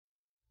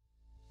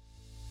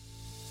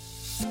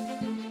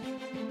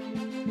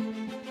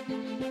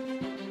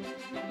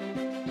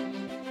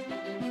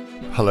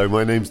Hello,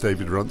 my name's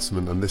David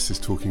Runciman and this is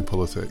Talking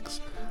Politics.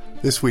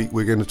 This week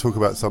we're going to talk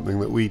about something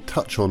that we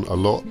touch on a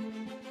lot,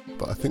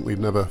 but I think we've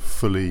never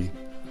fully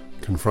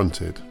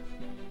confronted.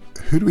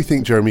 Who do we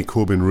think Jeremy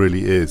Corbyn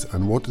really is,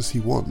 and what does he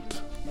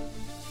want?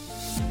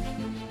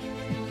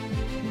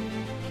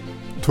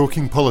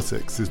 Talking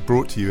Politics is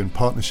brought to you in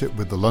partnership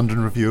with the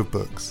London Review of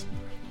Books,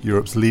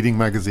 Europe's leading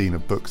magazine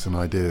of books and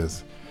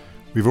ideas.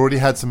 We've already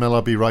had some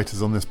LRB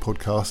writers on this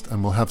podcast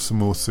and we'll have some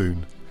more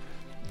soon.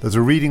 There's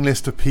a reading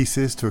list of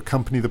pieces to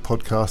accompany the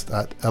podcast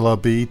at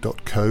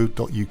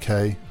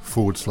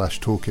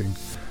lrb.co.uk/talking,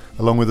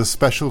 along with a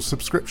special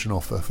subscription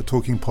offer for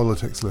Talking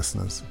Politics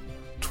listeners.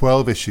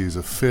 12 issues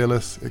of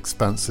fearless,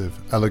 expansive,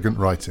 elegant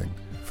writing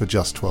for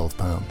just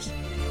 £12.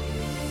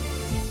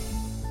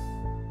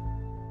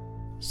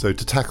 So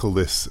to tackle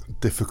this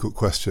difficult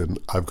question,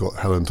 I've got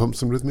Helen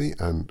Thompson with me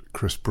and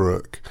Chris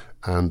Brooke.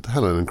 And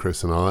Helen and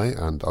Chris and I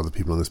and other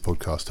people on this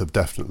podcast have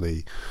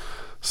definitely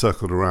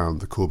circled around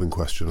the Corbyn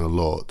question a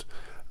lot.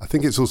 I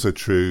think it's also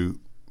true,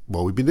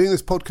 while we've been doing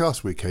this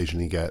podcast, we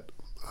occasionally get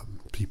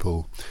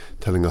people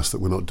telling us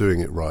that we're not doing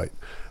it right.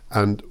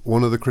 And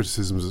one of the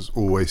criticisms that's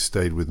always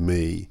stayed with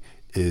me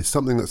is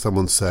something that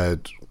someone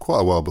said quite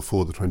a while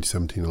before the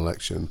 2017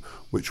 election,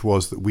 which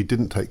was that we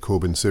didn't take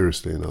Corbyn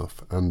seriously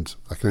enough. And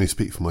I can only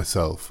speak for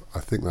myself. I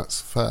think that's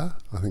fair.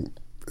 I think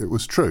it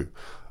was true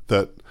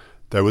that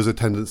there was a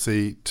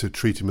tendency to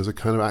treat him as a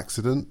kind of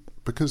accident,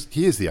 because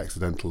he is the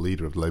accidental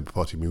leader of the Labour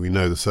Party. I mean, we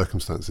know the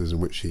circumstances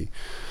in which he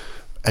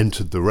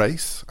entered the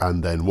race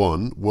and then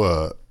won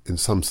were, in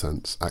some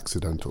sense,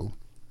 accidental.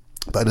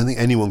 But I don't think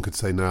anyone could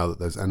say now that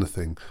there's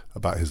anything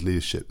about his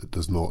leadership that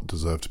does not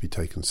deserve to be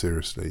taken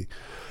seriously.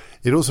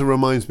 It also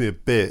reminds me a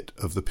bit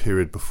of the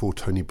period before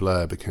Tony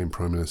Blair became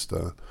Prime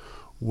Minister,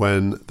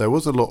 when there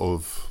was a lot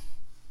of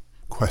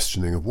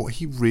questioning of what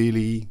he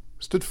really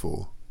stood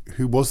for.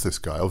 Who was this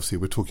guy? Obviously,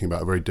 we're talking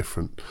about a very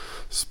different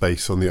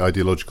space on the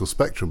ideological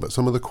spectrum, but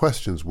some of the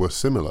questions were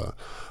similar.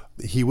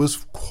 He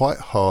was quite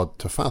hard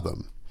to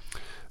fathom.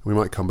 We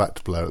might come back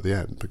to Blair at the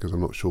end, because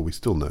I'm not sure we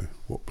still know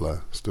what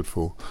Blair stood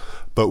for.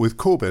 But with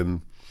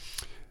Corbyn,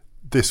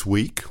 this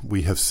week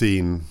we have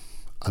seen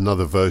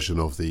another version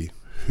of the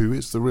who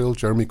is the real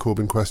Jeremy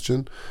Corbyn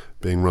question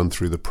being run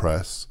through the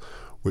press,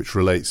 which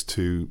relates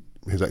to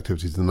his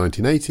activities in the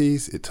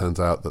 1980s. It turns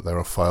out that there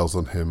are files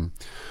on him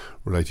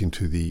relating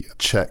to the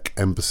Czech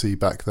embassy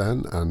back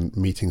then and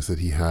meetings that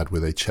he had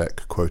with a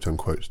Czech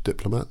quote-unquote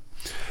diplomat.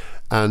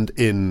 And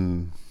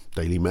in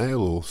Daily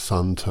Mail or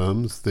Sun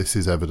terms, this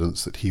is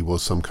evidence that he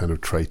was some kind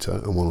of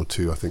traitor, and one or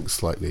two, I think,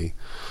 slightly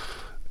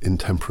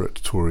intemperate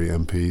Tory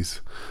MPs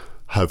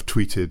have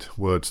tweeted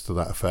words to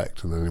that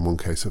effect, and then in one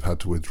case have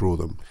had to withdraw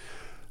them.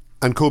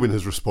 And Corbyn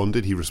has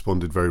responded. He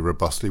responded very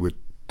robustly. We're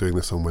doing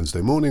this on Wednesday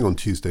morning. On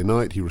Tuesday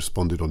night, he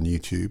responded on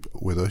YouTube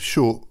with a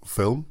short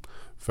film,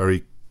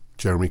 very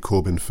Jeremy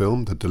Corbyn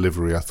film. The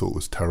delivery I thought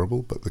was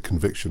terrible, but the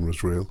conviction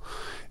was real,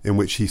 in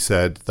which he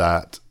said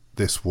that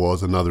this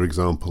was another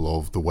example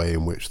of the way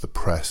in which the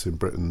press in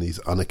Britain, these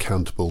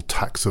unaccountable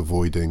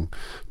tax-avoiding,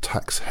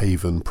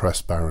 tax-haven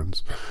press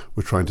barons,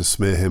 were trying to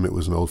smear him. It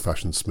was an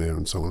old-fashioned smear,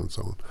 and so on and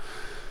so on.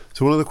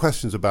 So one of the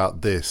questions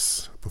about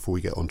this, before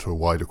we get on to a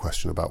wider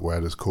question about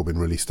where does Corbyn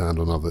really stand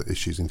on other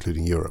issues,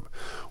 including Europe,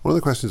 one of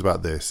the questions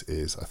about this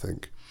is, I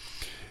think,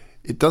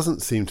 it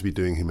doesn't seem to be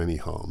doing him any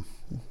harm.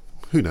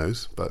 Who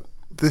knows? But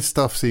this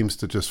stuff seems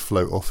to just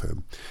float off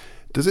him.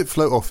 Does it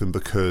float off him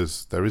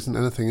because there isn't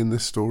anything in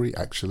this story,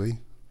 actually?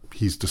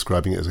 He's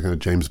describing it as a kind of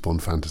James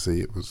Bond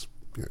fantasy. It was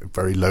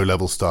very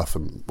low-level stuff,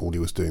 and all he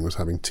was doing was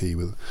having tea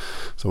with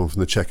someone from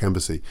the Czech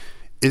embassy.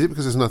 Is it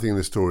because there's nothing in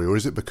this story, or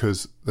is it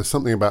because there's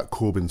something about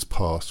Corbyn's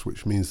past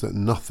which means that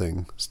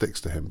nothing sticks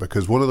to him?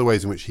 Because one of the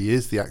ways in which he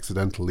is the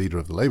accidental leader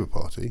of the Labour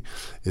Party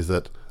is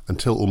that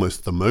until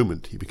almost the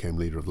moment he became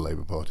leader of the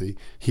Labour Party,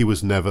 he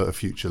was never a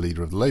future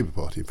leader of the Labour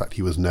Party. In fact,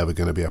 he was never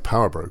going to be a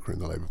power broker in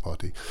the Labour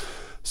Party.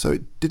 So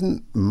it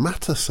didn't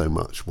matter so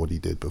much what he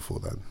did before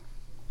then.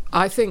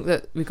 I think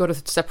that we've got to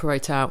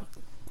separate out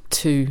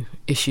two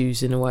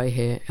issues in a way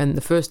here. And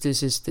the first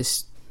is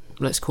this,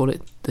 let's call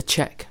it the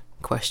Czech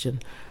question.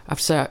 I have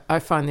to say, I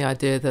find the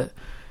idea that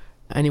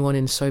anyone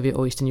in Soviet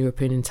or Eastern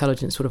European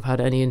intelligence would have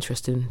had any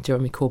interest in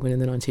Jeremy Corbyn in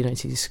the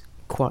 1980s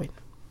quite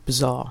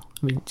bizarre.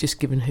 I mean, just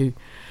given who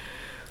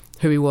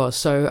he was.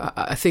 So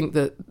I think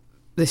that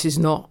this is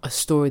not a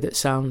story that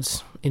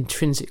sounds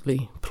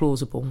intrinsically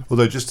plausible.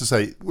 Although, just to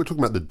say, we're talking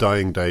about the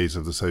dying days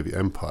of the Soviet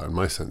Empire, and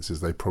my sense is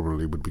they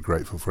probably would be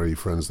grateful for any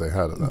friends they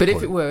had at that point. But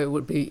if it were, it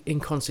would be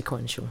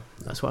inconsequential.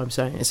 That's what I'm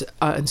saying.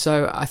 And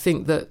so I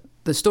think that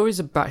the stories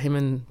about him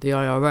and the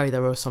IRA,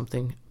 there are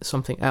something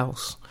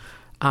else.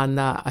 And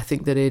I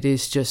think that it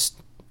is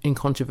just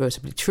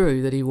incontrovertibly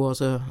true that he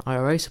was a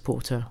IRA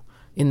supporter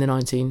in the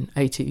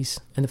 1980s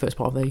and the first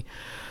part of the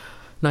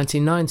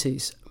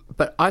 1990s.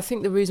 But I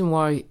think the reason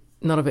why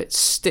none of it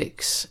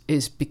sticks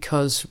is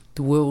because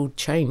the world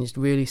changed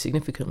really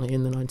significantly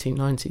in the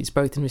 1990s,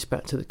 both in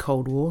respect to the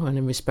Cold War and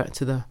in respect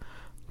to the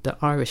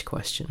Irish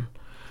question.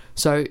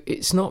 So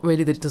it's not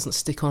really that it doesn't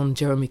stick on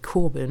Jeremy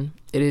Corbyn,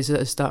 it is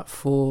as that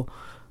for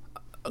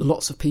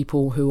lots of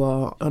people who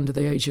are under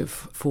the age of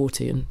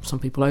 40 and some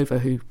people over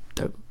who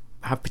don't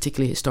have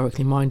particularly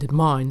historically minded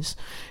minds,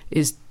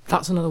 is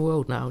that's another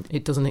world now.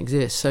 It doesn't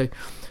exist. So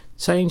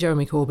saying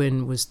Jeremy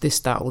Corbyn was this,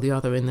 that or the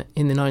other in the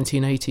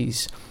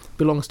 1980s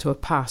belongs to a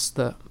past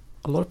that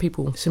a lot of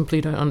people simply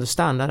don't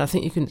understand. And I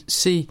think you can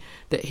see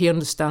that he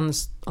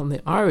understands on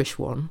the Irish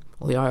one,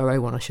 or the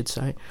IRA one I should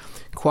say,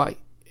 quite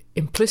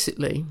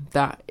implicitly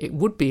that it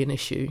would be an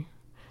issue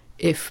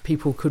if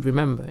people could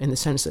remember, in the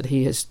sense that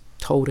he has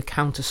told a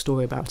counter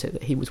story about it,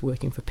 that he was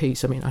working for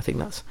peace. I mean, I think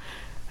that's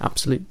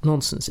absolute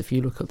nonsense if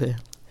you look at the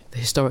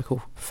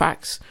historical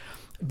facts.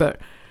 But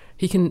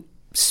he can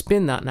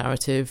spin that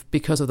narrative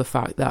because of the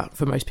fact that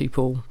for most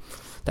people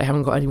they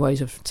haven't got any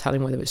ways of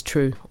telling whether it's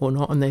true or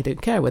not, and they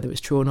don't care whether it's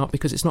true or not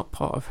because it's not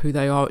part of who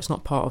they are, it's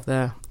not part of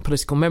their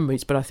political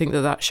memories. But I think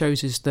that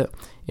shows us that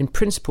in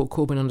principle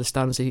Corbyn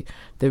understands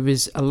there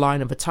is a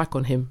line of attack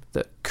on him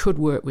that could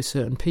work with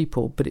certain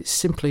people, but it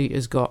simply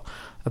has got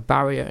a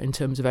barrier in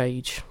terms of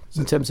age,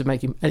 in terms of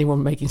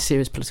anyone making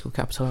serious political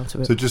capital out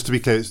of it. So just to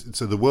be clear,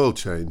 so the world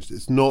changed.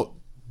 It's not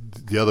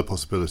the other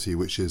possibility,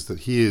 which is that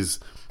he is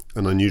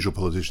an unusual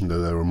politician,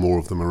 though there are more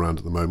of them around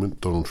at the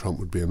moment. Donald Trump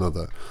would be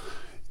another.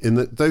 In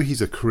that, though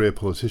he's a career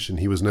politician,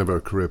 he was never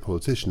a career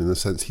politician, in the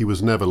sense he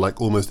was never, like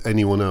almost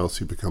anyone else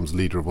who becomes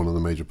leader of one of the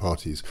major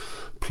parties,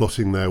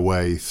 plotting their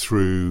way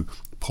through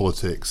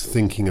politics,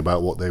 thinking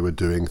about what they were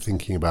doing,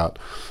 thinking about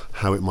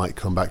how it might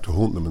come back to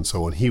haunt them and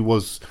so on. He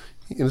was,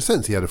 in a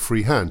sense, he had a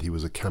free hand. He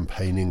was a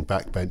campaigning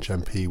backbench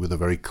MP with a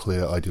very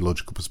clear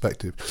ideological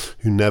perspective,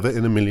 who never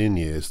in a million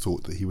years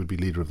thought that he would be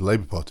leader of the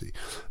Labour Party.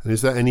 And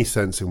is there any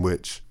sense in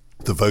which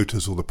the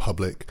voters or the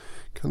public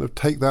kind of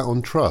take that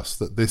on trust,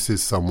 that this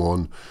is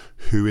someone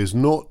who is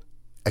not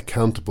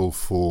accountable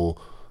for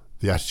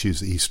the attitudes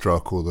that he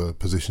struck or the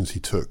positions he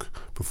took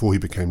before he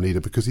became leader,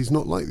 because he's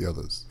not like the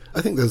others?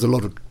 I think there's a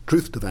lot of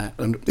truth to that.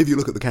 And if you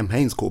look at the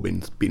campaigns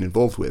Corbyn's been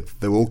involved with,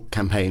 they're all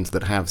campaigns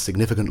that have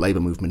significant Labour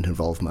movement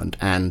involvement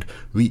and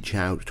reach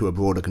out to a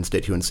broader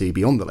constituency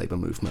beyond the Labour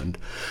movement.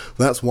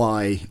 That's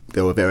why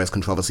there were various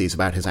controversies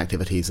about his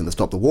activities in the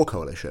Stop the War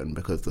Coalition,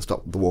 because the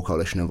Stop the War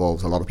Coalition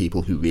involves a lot of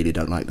people who really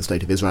don't like the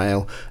state of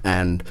Israel,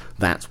 and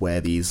that's where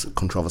these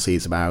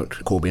controversies about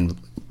Corbyn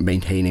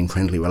maintaining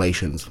friendly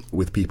relations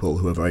with people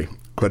who are very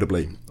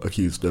credibly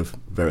accused of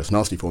various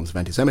nasty forms of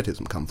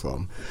anti-Semitism come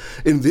from.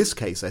 In this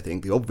case, I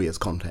think the obvious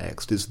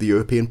context is the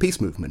European peace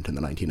movement in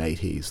the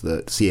 1980s,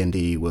 that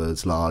CND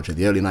was large in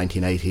the early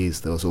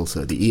 1980s. There was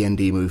also the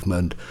END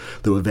movement.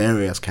 There were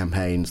various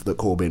campaigns that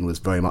Corbyn was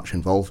very much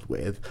involved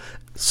with.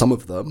 Some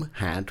of them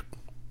had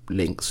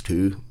links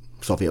to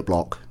Soviet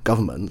bloc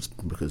governments,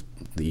 because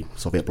the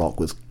Soviet bloc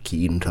was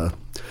keen to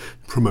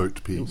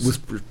promote peace,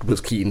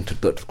 was keen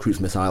that cruise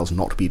missiles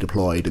not be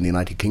deployed in the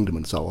United Kingdom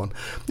and so on.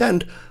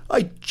 And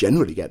I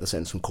generally get the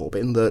sense from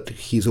Corbyn that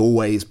he's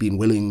always been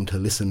willing to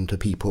listen to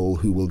people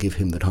who will give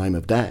him the time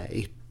of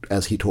day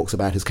as he talks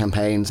about his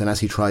campaigns and as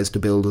he tries to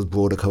build as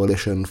broad a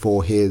coalition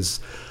for his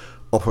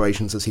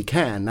operations as he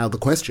can. Now the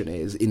question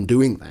is, in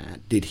doing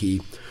that, did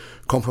he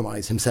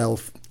compromise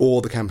himself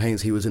or the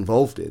campaigns he was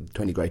involved in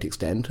to any great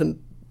extent?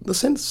 And the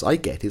sense I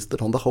get is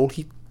that on the whole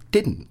he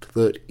didn't,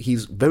 that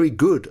he's very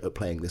good at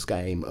playing this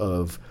game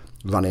of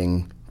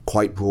running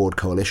quite broad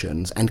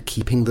coalitions and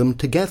keeping them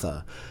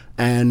together.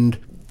 And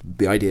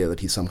the idea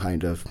that he's some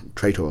kind of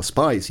traitor or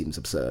spy seems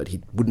absurd.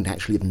 He wouldn't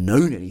actually have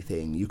known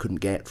anything you couldn't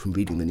get from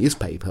reading the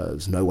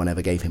newspapers. No one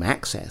ever gave him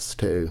access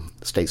to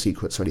state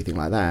secrets or anything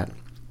like that.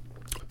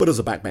 But as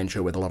a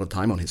backbencher with a lot of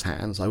time on his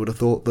hands, I would have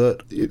thought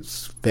that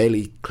it's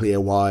fairly clear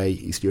why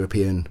East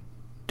European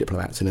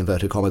diplomats, in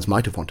inverted commas,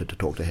 might have wanted to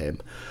talk to him.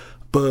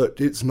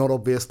 But it's not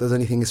obvious there's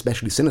anything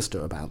especially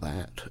sinister about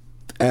that.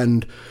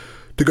 And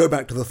to go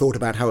back to the thought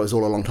about how it was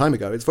all a long time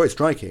ago, it's very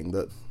striking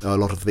that a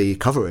lot of the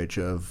coverage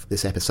of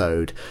this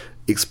episode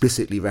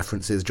explicitly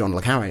references John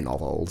le Carré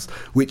novels,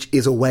 which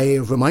is a way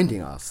of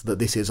reminding us that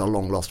this is a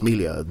long-lost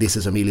milieu. This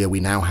is a milieu we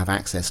now have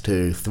access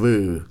to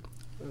through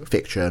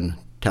fiction,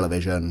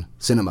 television,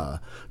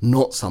 cinema,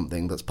 not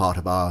something that's part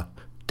of our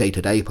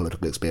day-to-day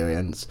political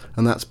experience,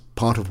 and that's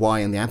part of why,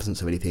 in the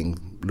absence of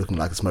anything looking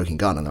like a smoking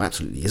gun, and there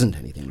absolutely isn't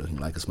anything looking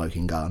like a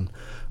smoking gun,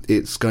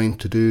 it's going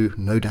to do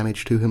no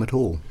damage to him at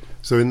all.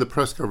 So in the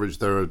press coverage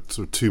there are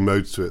sort of two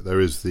modes to it. There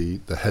is the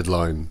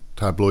headline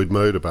tabloid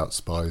mode about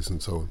spies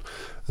and so on,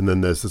 and then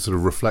there's the sort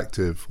of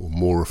reflective or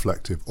more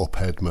reflective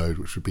op-ed mode,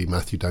 which would be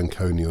Matthew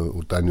Danconi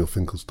or Daniel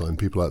Finkelstein,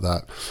 people like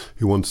that,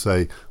 who want to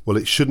say, well,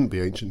 it shouldn't be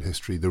ancient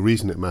history. The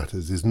reason it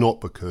matters is not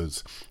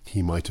because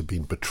he might have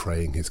been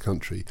betraying his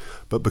country,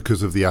 but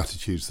because of the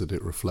attitudes that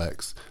it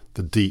reflects,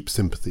 the deep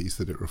sympathies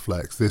that it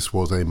reflects. This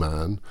was a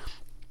man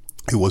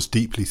who was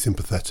deeply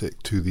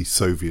sympathetic to the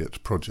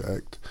Soviet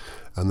project,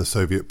 and the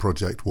Soviet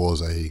project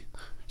was a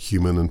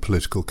human and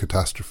political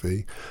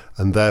catastrophe,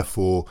 and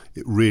therefore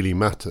it really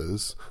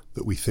matters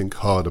that we think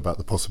hard about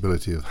the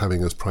possibility of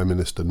having as Prime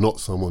Minister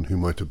not someone who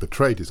might have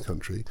betrayed his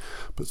country,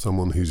 but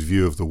someone whose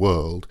view of the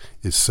world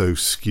is so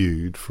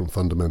skewed from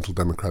fundamental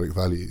democratic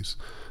values.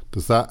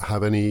 Does that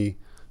have any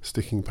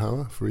sticking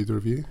power for either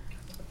of you?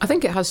 I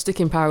think it has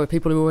sticking power with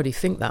people who already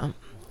think that.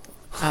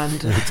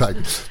 And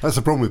exactly. That's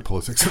the problem with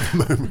politics at the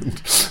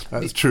moment.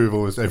 That's true of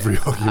almost every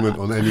argument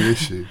on any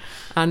issue.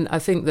 And I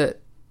think that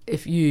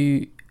if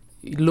you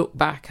look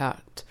back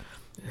at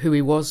who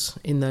he was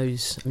in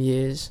those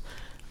years,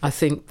 I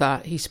think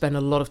that he spent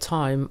a lot of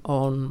time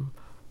on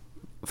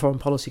foreign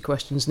policy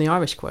questions and the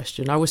Irish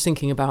question. I was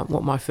thinking about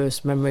what my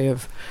first memory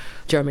of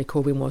Jeremy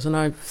Corbyn was, and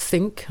I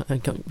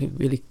can't be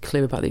really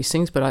clear about these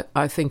things, but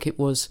I think it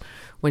was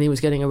when he was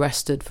getting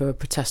arrested for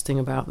protesting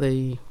about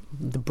the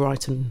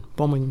Brighton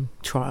bombing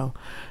trial.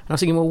 And I was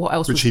thinking, well, what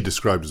else Which he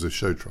described as a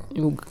show trial.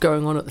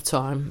 Going on at the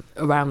time,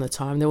 around the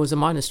time, there was a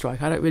miners'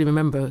 strike. I don't really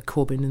remember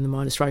Corbyn in the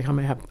miners' strike. I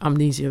may have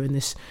amnesia in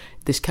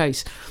this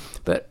case.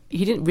 But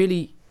he didn't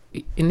really,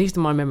 in least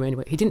in my memory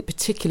anyway, he didn't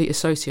particularly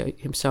associate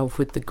himself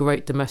with the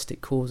great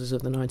domestic causes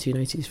of the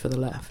 1980s for the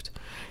left.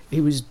 He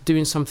was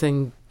doing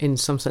something, in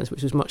some sense,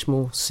 which was much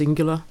more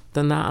singular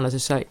than that. And as I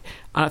say,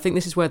 and I think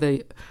this is where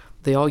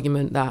the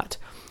argument that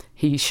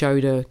he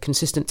showed a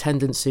consistent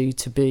tendency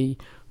to be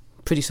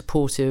pretty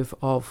supportive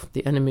of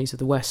the enemies of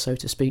the West, so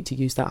to speak, to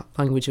use that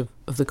language of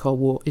the Cold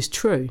War, is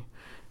true.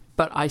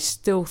 But I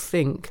still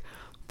think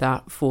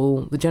that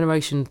for the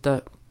generation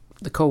that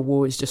the Cold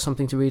War is just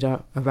something to read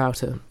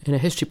about in a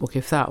history book,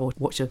 if that, or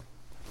watch a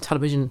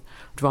television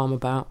drama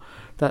about,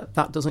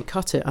 that doesn't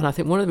cut it. And I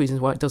think one of the reasons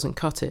why it doesn't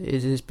cut it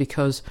is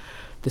because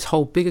this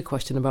whole bigger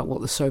question about what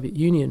the Soviet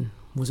Union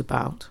was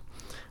about,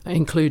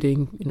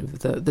 including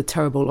the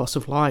terrible loss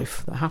of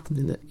life that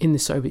happened in the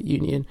Soviet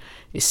Union,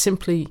 it's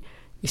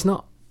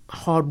not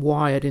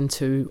hardwired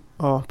into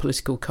our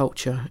political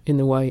culture in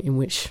the way in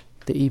which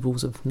the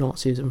evils of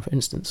Nazism, for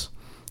instance,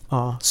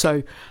 are.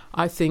 So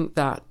I think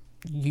that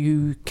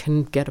you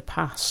can get a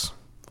pass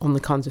on the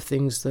kinds of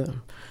things that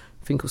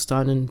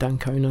Finkelstein and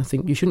D'Ancona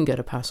think you shouldn't get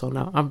a pass on.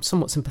 Now, I'm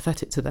somewhat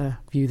sympathetic to their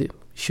view that you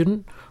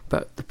shouldn't,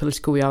 but the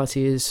political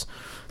reality is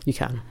you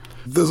can.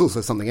 There's also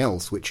something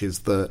else, which is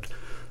that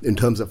in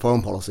terms of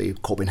foreign policy,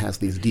 Corbyn has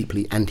these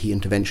deeply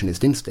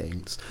anti-interventionist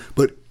instincts,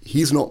 but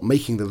he's not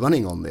making the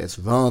running on this.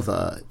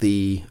 Rather,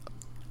 the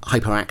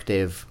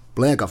hyperactive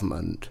Blair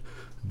government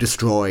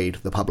destroyed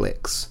the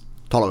public's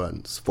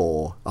tolerance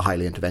for a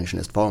highly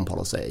interventionist foreign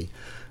policy,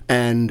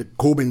 and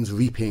Corbyn's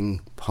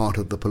reaping part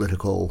of the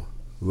political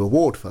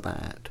reward for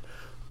that.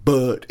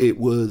 But it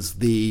was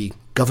the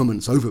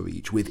government's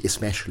overreach, with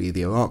especially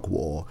the Iraq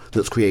War,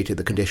 that's created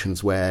the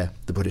conditions where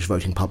the British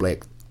voting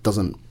public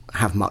doesn't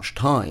have much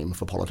time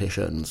for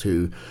politicians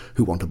who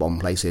want to bomb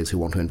places, who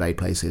want to invade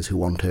places, who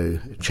want to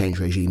change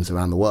regimes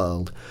around the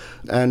world.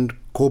 And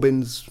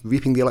Corbyn's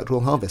reaping the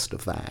electoral harvest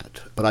of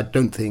that. But I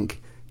don't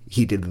think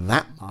he did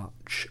that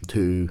much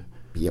to...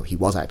 he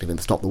was active in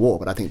the Stop the War,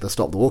 but I think the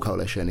Stop the War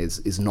coalition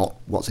is not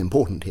what's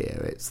important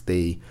here. It's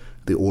the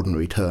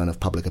ordinary turn of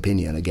public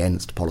opinion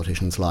against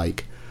politicians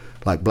like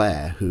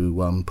Blair,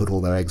 who put all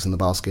their eggs in the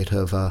basket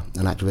of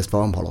an activist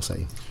foreign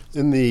policy.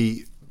 In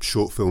the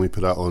short film we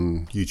put out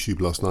on YouTube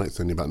last night, it's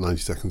only about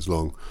 90 seconds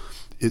long,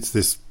 it's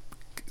this,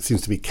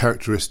 seems to be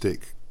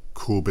characteristic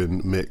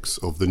Corbyn mix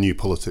of the new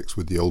politics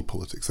with the old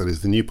politics. That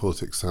is, the new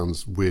politics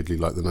sounds weirdly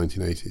like the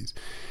 1980s,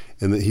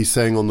 in that he's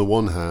saying on the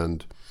one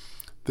hand,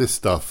 this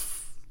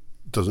stuff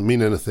doesn't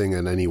mean anything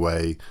in any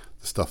way.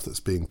 The stuff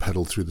that's being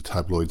peddled through the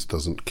tabloids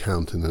doesn't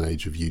count in an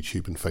age of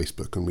YouTube and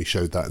Facebook, and we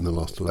showed that in the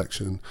last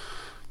election.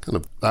 Kind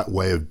of that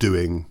way of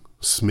doing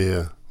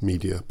smear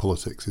media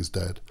politics is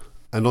dead.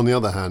 And on the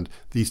other hand,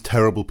 these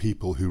terrible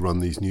people who run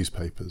these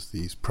newspapers,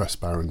 these press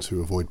barons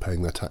who avoid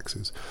paying their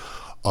taxes,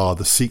 are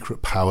the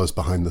secret powers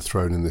behind the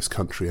throne in this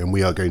country, and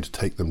we are going to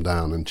take them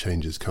down, and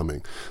change is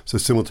coming. So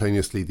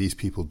simultaneously, these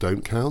people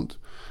don't count,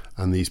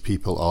 and these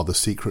people are the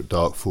secret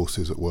dark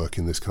forces at work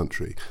in this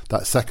country.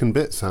 That second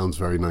bit sounds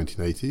very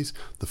 1980s.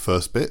 The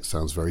first bit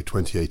sounds very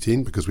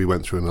 2018, because we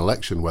went through an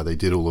election where they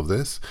did all of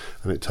this,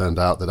 and it turned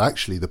out that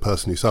actually the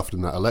person who suffered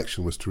in that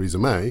election was Theresa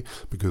May,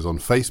 because on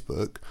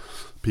Facebook,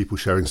 people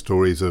sharing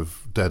stories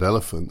of dead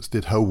elephants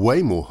did her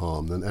way more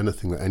harm than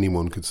anything that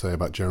anyone could say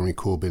about Jeremy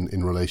Corbyn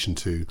in relation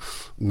to,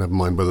 never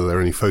mind whether there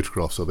are any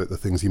photographs of it, the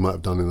things he might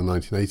have done in the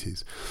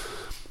 1980s.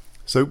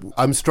 So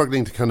I'm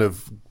struggling to kind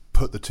of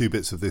put the two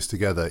bits of this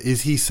together.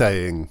 Is he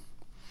saying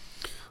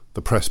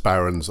the press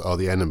barons are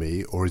the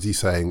enemy, or is he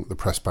saying the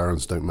press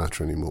barons don't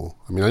matter anymore?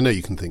 I mean, I know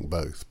you can think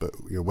both, but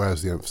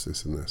where's the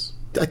emphasis in this?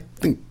 I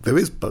think there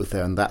is both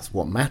there, and that's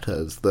what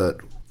matters, that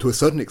to a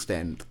certain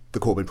extent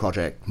the Corbyn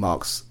project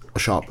marks a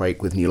sharp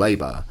break with New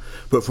Labour.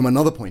 But from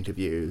another point of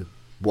view,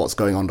 what's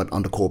going on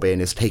under Corbyn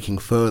is taking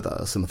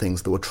further some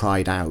things that were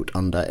tried out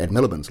under Ed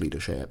Miliband's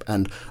leadership.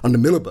 And under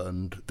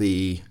Miliband,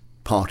 the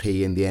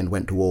party in the end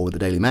went to war with the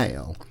Daily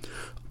Mail,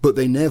 but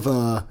they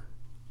never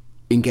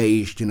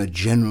engaged in a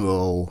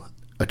general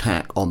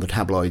attack on the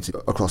tabloids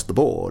across the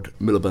board.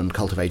 Miliband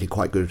cultivated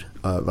quite good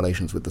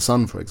relations with The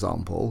Sun, for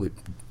example.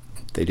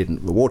 They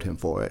didn't reward him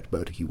for it,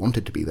 but he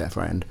wanted to be their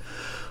friend.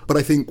 But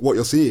I think what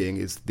you're seeing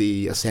is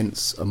a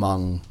sense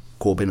among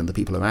Corbyn and the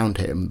people around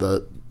him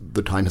that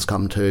the time has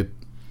come to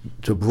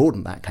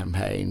broaden that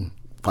campaign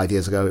 5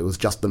 years ago it was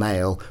just the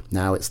Mail.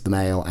 Now it's the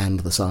Mail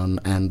and the Sun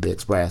and the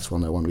Express. Well,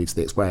 no one reads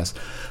the Express.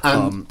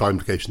 And by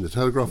implication, the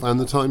Telegraph and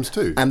the Times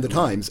too. And the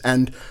Times.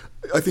 And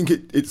I think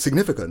it's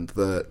significant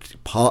that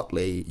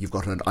partly you've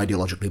got an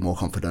ideologically more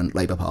confident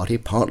Labour Party,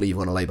 partly you've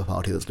got a Labour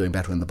Party that's doing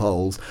better in the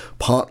polls,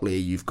 partly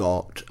you've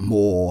got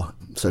more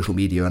social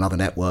media and other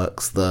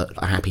networks that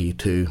are happy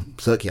to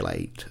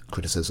circulate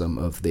criticism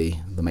of the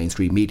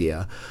mainstream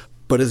media.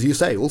 But as you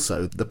say,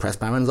 also, the press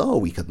barons are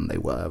weaker than they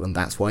were, and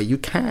that's why you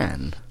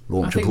can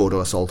launch a broader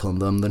assault on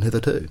them than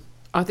hitherto.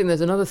 I think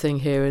there's another thing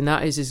here, and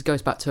that is it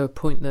goes back to a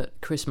point that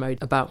Chris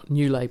made about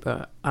New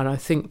Labour. And I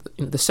think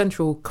the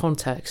central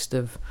context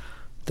of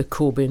the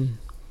Corbyn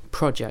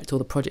project, or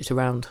the project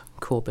around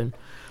Corbyn,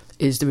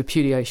 is the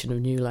repudiation of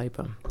New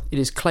Labour. It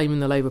is claiming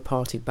the Labour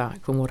Party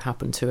back from what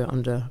happened to it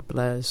under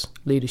Blair's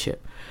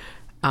leadership.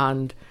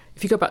 And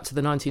if you go back to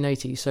the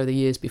 1980s, so the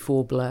years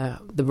before Blair,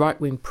 the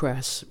right-wing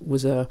press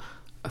was a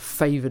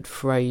favoured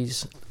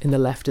phrase in the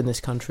left in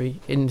this country,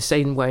 in the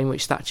same way in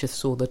which Thatcher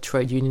saw the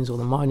trade unions, or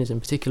the miners in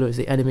particular, as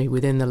the enemy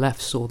within. The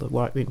left saw the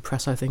right-wing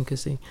press, I think,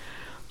 as the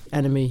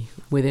enemy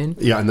within.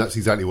 Yeah, and that's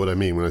exactly what I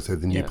mean when I say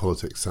the new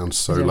politics sounds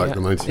so like the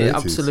 1980s. Yeah,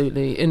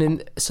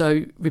 absolutely.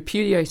 So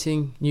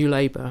repudiating New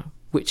Labour,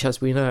 which,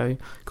 as we know,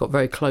 got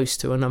very close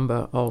to a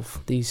number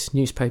of these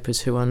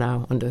newspapers who are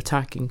now under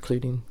attack,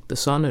 including The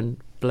Sun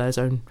and Blair's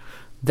own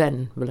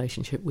then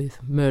relationship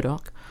with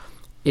Murdoch,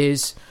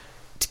 is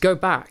to go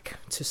back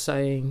to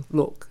saying,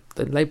 look,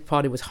 the Labour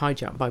Party was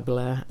hijacked by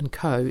Blair and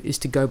co, is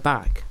to go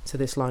back to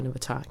this line of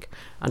attack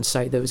and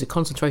say there was a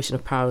concentration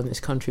of power in this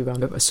country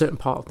around a certain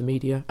part of the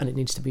media and it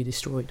needs to be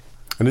destroyed.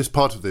 And as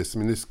part of this, I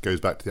mean, this goes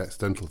back to the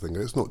accidental thing.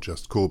 It's not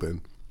just Corbyn,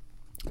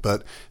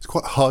 but it's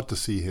quite hard to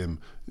see him,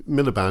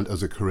 Miliband,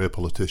 as a career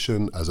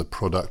politician, as a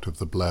product of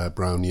the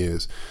Blair-Brown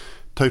years.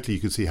 Totally,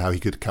 you could see how he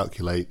could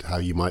calculate how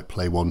you might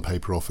play one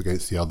paper off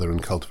against the other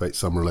and cultivate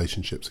some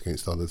relationships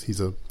against others.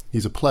 He's a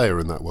player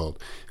in that world.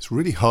 It's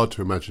really hard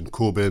to imagine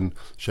Corbyn,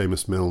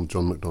 Seamus Milne,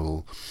 John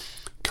McDonnell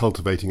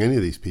cultivating any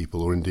of these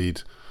people, or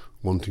indeed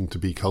wanting to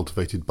be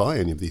cultivated by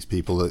any of these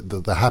people.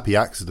 The happy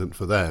accident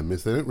for them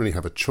is they don't really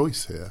have a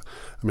choice here.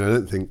 I mean, I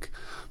don't think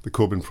the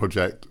Corbyn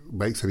project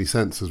makes any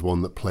sense as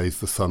one that plays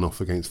the Sun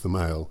off against the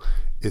Mail.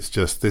 It's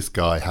just this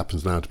guy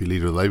happens now to be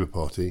leader of the Labour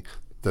Party.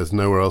 There's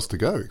nowhere else to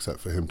go except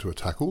for him to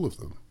attack all of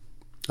them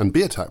and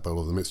be attacked by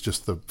all of them. It's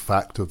just the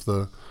fact of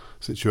the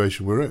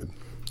situation we're in.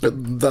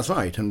 That's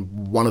right,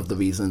 and one of the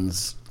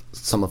reasons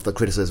some of the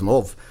criticism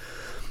of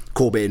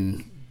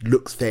Corbyn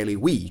looks fairly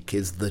weak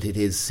is that it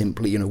is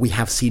simply, we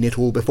have seen it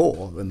all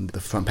before. And the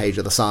front page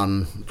of The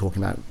Sun,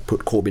 talking about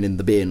put Corbyn in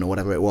the bin or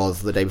whatever it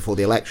was the day before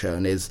the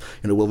election, is,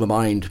 will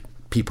remind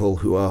people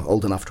who are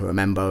old enough to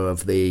remember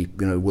of the,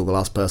 will the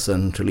last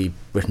person to leave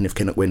Britain if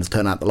Kinnock wins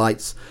turn out the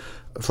lights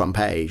front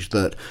page,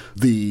 that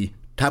the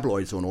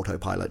tabloids are on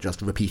autopilot, just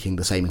repeating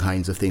the same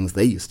kinds of things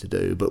they used to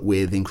do, but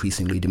with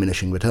increasingly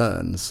diminishing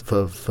returns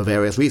for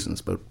various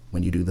reasons. But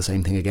when you do the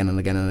same thing again and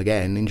again and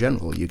again, in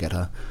general, you get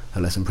a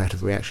less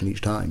impressive reaction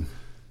each time.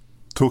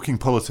 Talking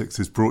Politics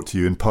is brought to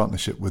you in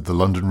partnership with the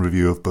London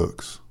Review of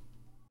Books.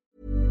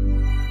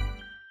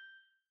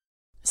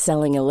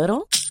 Selling a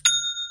little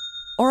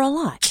or a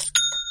lot?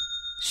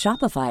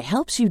 Shopify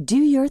helps you do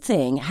your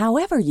thing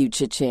however you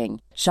cha-ching.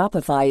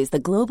 Shopify is the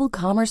global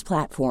commerce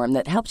platform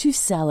that helps you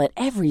sell at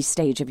every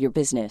stage of your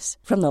business.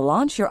 From the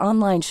launch your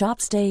online shop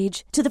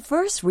stage to the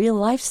first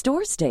real-life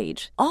store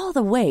stage, all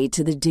the way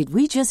to the did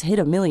we just hit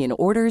a million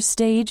orders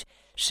stage.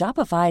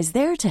 Shopify's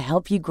there to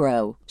help you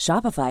grow.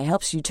 Shopify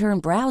helps you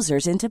turn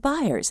browsers into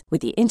buyers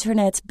with the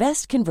internet's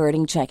best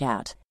converting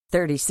checkout.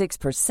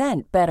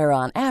 36% better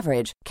on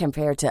average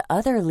compared to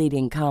other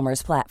leading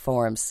commerce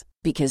platforms.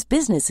 Because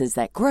businesses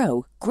that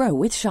grow, grow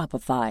with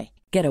Shopify.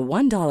 Get a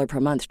 $1 per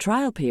month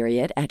trial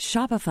period at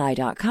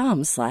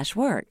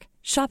shopify.com/work.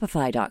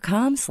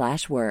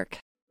 Shopify.com/work.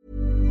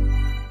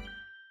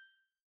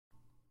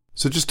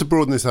 So just to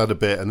broaden this out a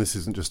bit, and this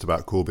isn't just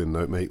about Corbyn,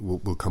 no, mate,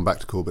 we'll come back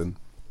to Corbyn.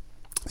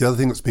 The other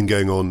thing that's been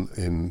going on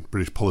in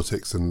British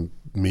politics and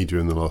media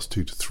in the last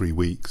 2 to 3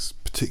 weeks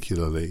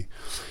particularly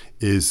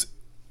is,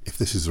 if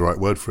this is the right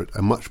word for it,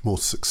 a much more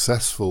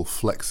successful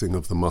flexing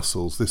of the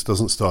muscles. This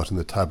doesn't start in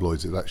the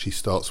tabloids, it actually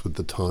starts with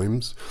the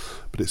Times,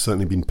 but it's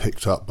certainly been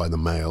picked up by the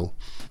Mail,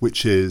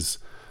 which is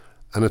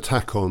an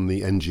attack on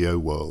the NGO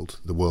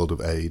world, the world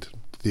of aid,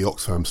 the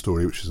Oxfam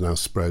story, which has now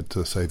spread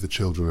to Save the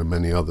Children and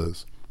many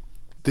others.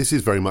 This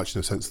is very much,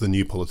 in a sense, the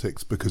new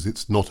politics, because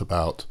it's not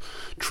about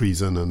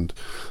treason and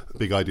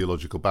big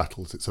ideological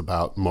battles. It's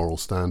about moral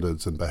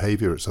standards and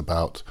behaviour. It's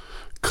about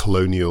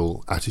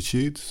colonial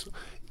attitudes.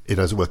 It,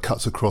 as it were,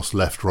 cuts across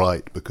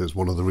left-right, because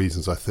one of the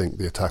reasons I think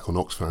the attack on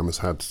Oxfam has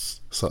had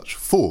such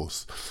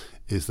force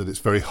is that it's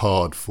very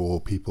hard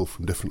for people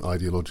from different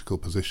ideological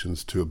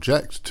positions to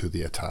object to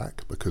the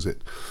attack, because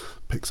it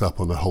picks up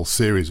on a whole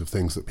series of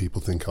things that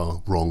people think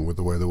are wrong with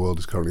the way the world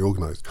is currently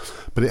organised.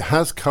 But it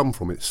has come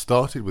from, it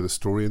started with a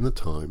story in the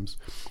Times.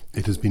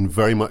 It has been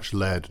very much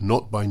led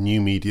not by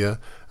new media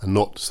and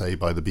not, say,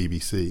 by the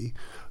BBC,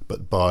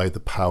 but by the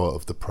power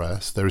of the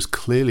press. There is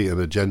clearly an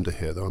agenda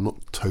here, though I'm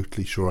not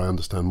totally sure I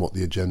understand what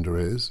the agenda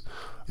is.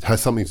 It has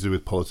something to do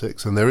with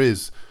politics, and there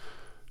is,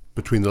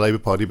 between the Labour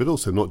Party, but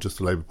also not just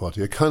the Labour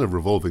Party, a kind of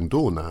revolving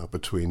door now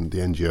between the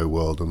NGO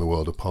world and the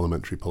world of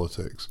parliamentary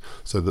politics.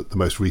 So that the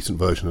most recent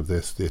version of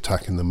this, the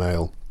attack in the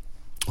Mail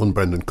on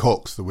Brendan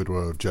Cox, the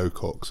widower of Joe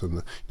Cox,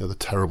 and the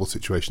terrible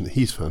situation that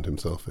he's found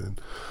himself in.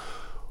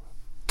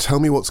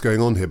 Tell me what's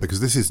going on here, because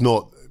this is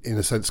not, in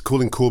a sense,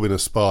 calling Corbyn a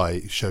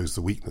spy shows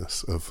the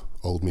weakness of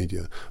old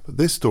media. But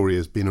this story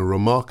has been a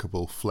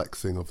remarkable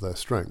flexing of their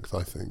strength,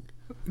 I think.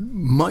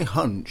 My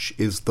hunch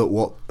is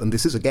that and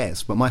this is a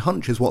guess, but my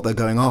hunch is what they're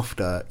going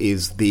after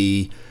is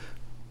the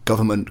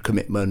government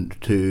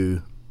commitment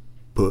to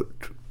put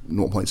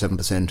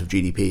 0.7% of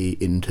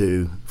GDP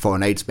into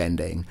foreign aid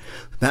spending.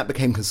 That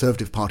became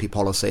Conservative Party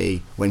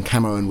policy when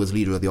Cameron was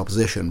leader of the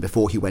opposition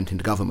before he went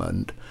into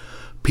government.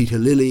 Peter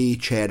Lilly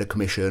chaired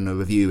a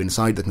review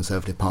inside the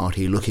Conservative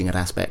Party looking at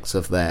aspects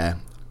of their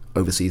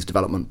overseas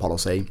development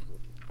policy.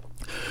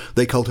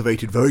 They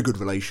cultivated very good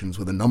relations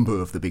with a number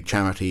of the big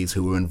charities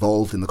who were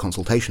involved in the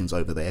consultations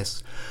over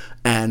this,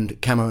 and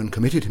Cameron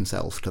committed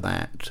himself to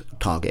that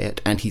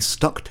target, and he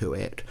stuck to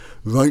it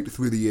right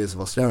through the years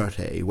of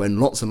austerity, when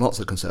lots and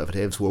lots of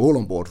Conservatives were all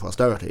on board for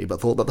austerity,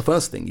 but thought that the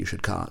first thing you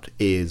should cut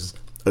is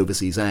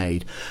overseas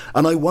aid.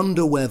 And I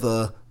wonder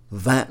whether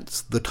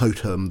that's the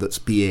totem that's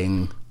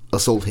being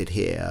assaulted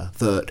here,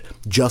 that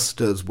just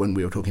as when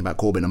we were talking about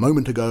Corbyn a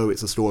moment ago,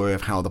 it's a story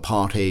of how the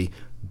party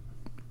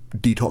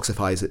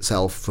detoxifies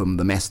itself from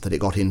the mess that it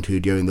got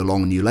into during the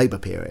long New Labour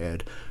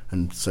period,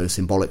 and so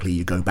symbolically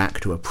you go back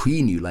to a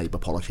pre-New Labour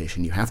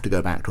politician. You have to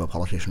go back to a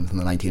politician from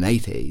the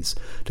 1980s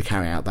to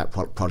carry out that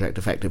project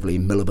effectively.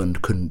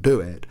 Miliband couldn't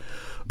do it.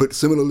 But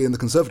similarly in the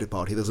Conservative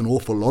Party, there's an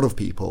awful lot of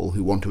people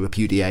who want to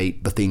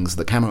repudiate the things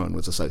that Cameron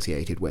was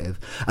associated with,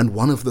 and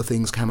one of the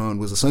things Cameron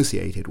was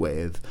associated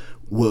with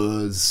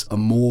was a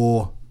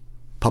more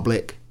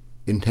public,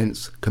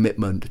 intense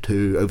commitment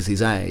to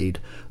overseas aid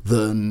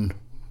than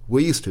we're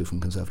used to from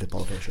Conservative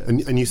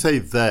politicians. And you say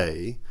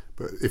they,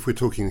 but if we're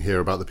talking here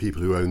about the people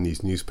who own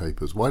these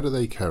newspapers, why do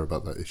they care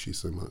about that issue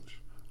so much?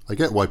 I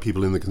get why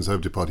people in the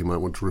Conservative Party might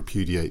want to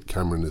repudiate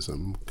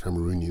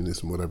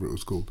Cameroonianism, whatever it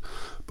was called,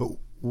 but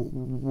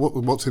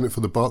what's in it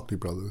for the Barclay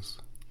brothers?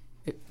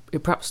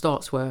 It perhaps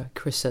starts where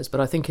Chris says, but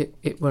I think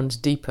it runs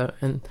deeper,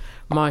 and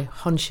my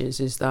hunch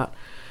is that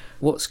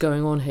what's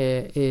going on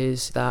here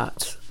is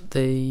that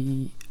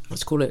the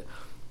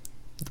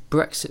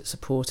Brexit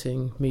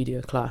supporting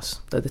media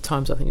class, though the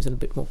Times I think is in a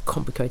bit more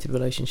complicated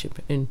relationship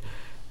in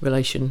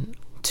relation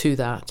to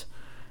that,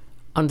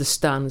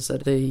 understands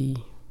that the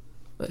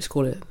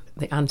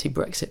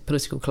anti-Brexit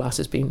political class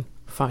has been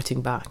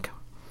fighting back.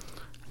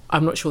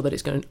 I'm not sure that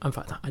it's going to, in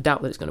fact I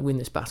doubt that it's going to win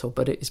this battle,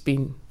 but it's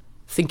been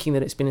thinking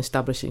that it's been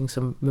establishing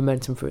some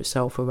momentum for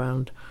itself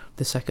around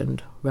the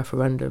second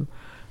referendum.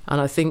 And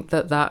I think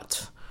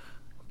that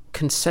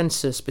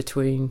consensus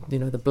between the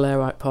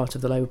Blairite part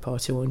of the Labour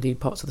Party, or indeed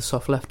parts of the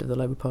soft left of the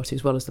Labour Party,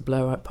 as well as the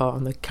Blairite part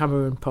and the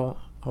Cameron part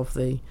of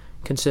the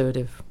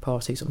Conservative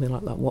Party, something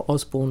like that, what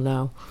Osborne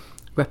now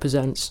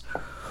represents,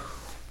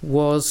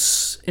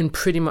 was in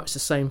pretty much the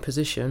same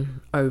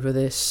position over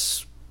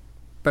this,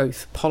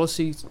 both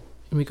policy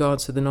in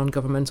regards to the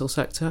non-governmental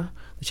sector,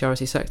 the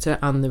charity sector,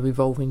 and the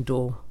revolving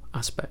door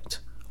aspect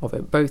of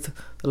it. Both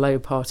the Labour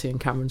Party and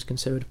Cameron's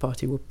Conservative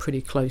Party were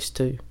pretty close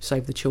to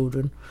Save the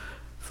Children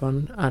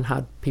fund and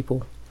had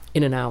people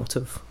in and out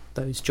of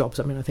those jobs.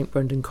 I mean, I think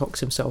Brendan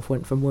Cox himself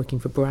went from working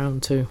for Brown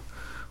to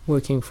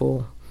working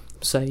for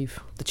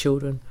Save the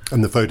Children.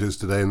 And the photos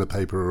today in the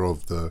paper are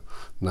of the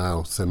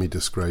now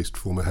semi-disgraced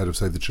former head of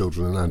Save the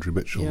Children and Andrew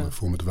Mitchell, the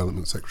former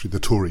development secretary, the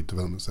Tory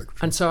development secretary.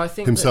 And so I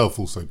think himself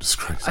also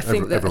disgraced. I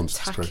think that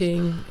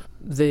attacking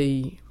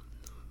the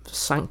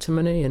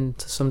sanctimony and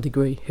to some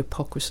degree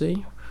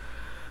hypocrisy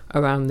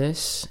around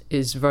this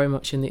is very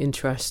much in the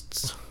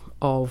interests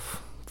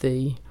of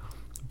the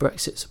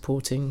Brexit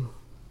supporting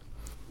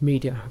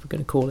media, if we're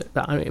going to call it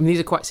that. I mean, these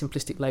are quite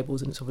simplistic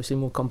labels, and it's obviously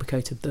more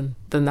complicated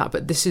than that.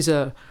 But this is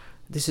a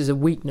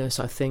weakness,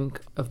 I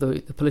think, of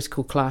the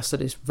political class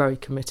that is very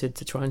committed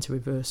to trying to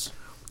reverse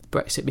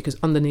Brexit, because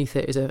underneath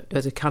it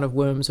is a can of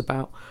worms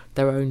about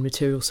their own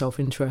material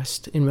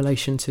self-interest in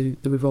relation to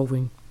the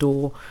revolving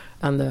door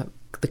and the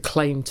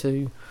claim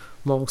to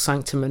moral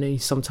sanctimony,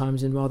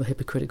 sometimes in rather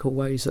hypocritical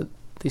ways that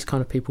these kind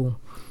of people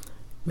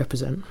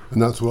represent.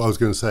 And that's what I was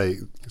going to say.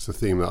 It's a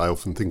theme that I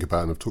often think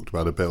about and have talked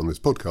about a bit on this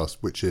podcast,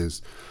 which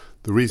is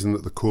the reason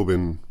that the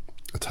Corbyn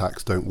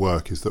attacks don't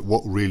work is that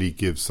what really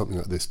gives something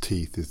like this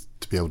teeth is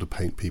to be able to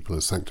paint people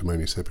as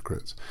sanctimonious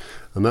hypocrites.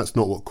 And that's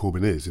not what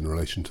Corbyn is in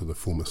relation to the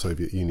former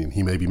Soviet Union.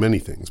 He may be many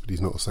things, but he's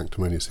not a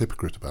sanctimonious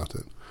hypocrite about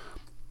it.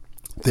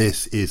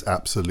 This is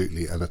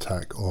absolutely an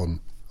attack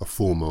on a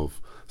form of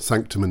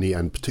sanctimony,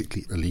 and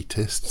particularly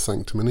elitist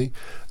sanctimony,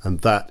 and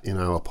that in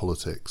our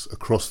politics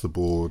across the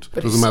board,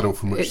 but doesn't matter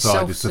from which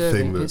side, it's the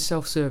thing that... It's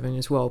self-serving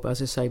as well, but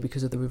as I say,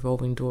 because of the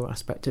revolving door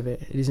aspect of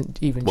it, it isn't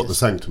even the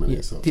sanctimony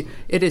itself?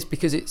 It is,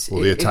 because it's...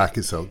 Or the attack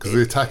itself, because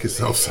the attack is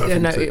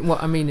self-serving.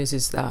 What I mean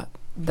is that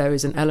there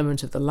is an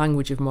element of the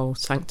language of moral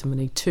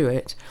sanctimony to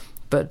it,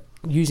 but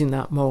using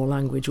that moral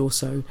language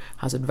also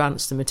has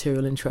advanced the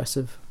material interests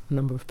of a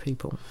number of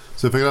people.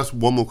 So if I could ask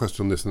one more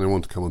question on this, and then I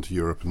want to come on to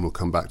Europe, and we'll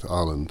come back to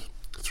Ireland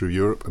through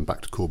Europe and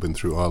back to Corbyn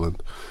through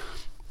Ireland.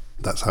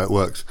 That's how it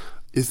works.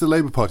 Is the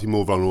Labour Party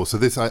more vulnerable? So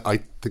this, I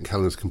think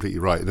Helen's completely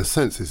right. In a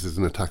sense, this is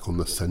an attack on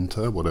the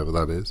centre, whatever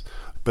that is.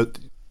 But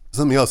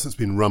something else that's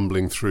been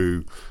rumbling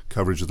through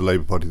coverage of the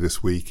Labour Party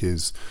this week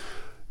is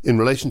in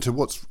relation to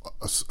what's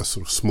a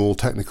sort of small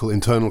technical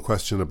internal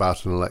question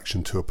about an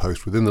election to a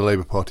post within the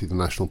Labour Party, the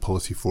National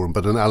Policy Forum,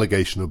 but an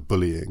allegation of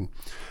bullying,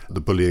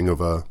 the bullying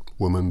of a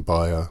woman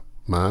by a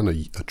man,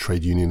 a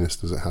trade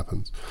unionist as it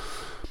happens.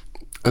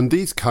 And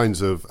these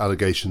kinds of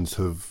allegations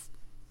have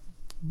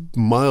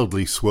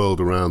mildly swirled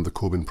around the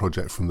Corbyn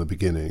project from the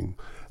beginning,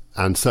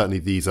 and certainly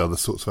these are the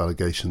sorts of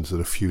allegations that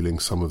are fueling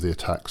some of the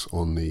attacks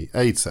on the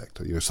aid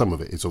sector. You know, some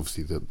of it is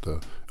obviously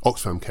the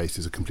Oxfam case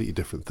is a completely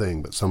different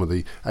thing, but some of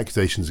the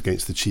accusations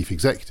against the chief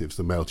executives,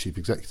 the male chief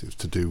executives,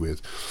 to do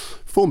with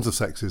forms of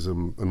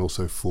sexism and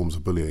also forms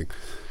of bullying.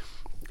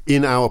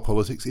 In our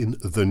politics, in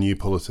the new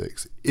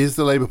politics, is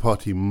the Labour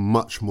Party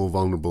much more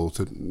vulnerable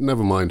to,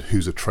 never mind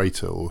who's a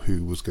traitor or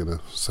who was going to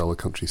sell the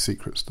country's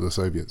secrets to the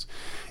Soviets,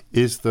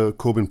 is the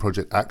Corbyn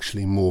project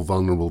actually more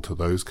vulnerable to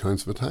those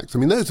kinds of attacks? I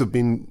mean, those have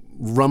been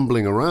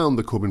rumbling around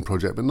the Corbyn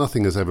project, but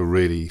nothing has ever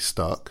really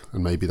stuck,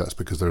 and maybe that's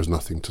because there is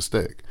nothing to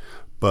stick.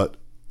 But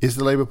is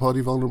the Labour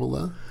Party vulnerable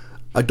there?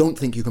 I don't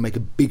think you can make a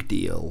big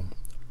deal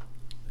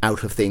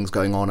out of things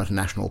going on at a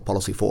National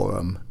Policy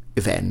Forum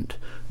event.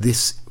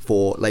 This,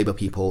 for Labour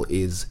people,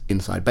 is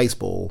inside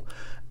baseball,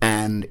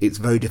 and it's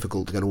very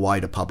difficult to get a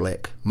wider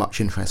public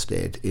much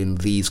interested in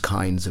these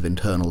kinds of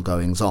internal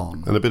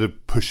goings-on. And a bit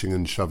of pushing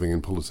and shoving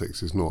in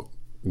politics is not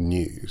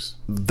news.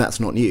 That's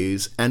not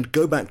news. And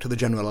go back to the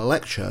general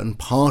election,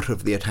 part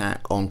of the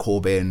attack on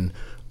Corbyn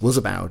was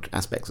about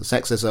aspects of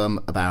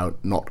sexism, about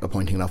not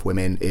appointing enough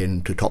women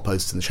into top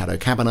posts in the shadow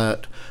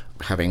cabinet,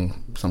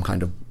 having some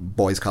kind of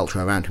boys' culture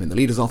around him in the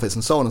leader's office,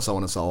 and so on and so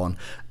on and so on.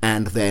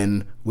 And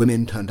then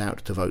women turned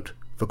out to vote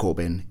for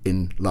Corbyn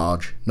in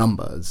large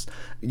numbers.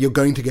 You're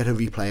going to get a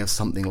replay of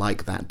something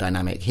like that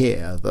dynamic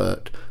here,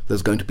 that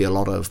there's going to be a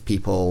lot of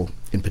people,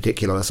 in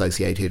particular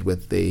associated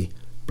with the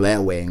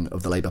Blair wing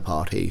of the Labour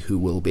Party, who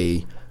will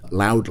be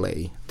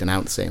loudly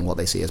denouncing what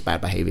they see as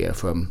bad behaviour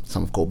from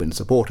some of Corbyn's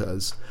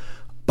supporters.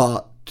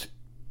 But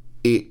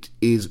it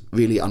is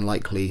really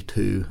unlikely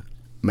to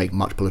make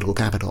much political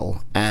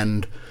capital,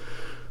 and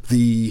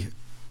the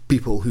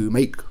people who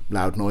make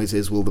loud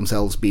noises will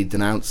themselves be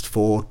denounced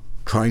for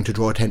trying to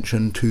draw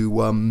attention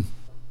to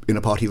inner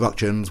party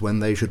ructions when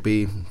they should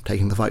be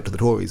taking the fight to the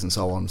Tories and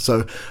so on.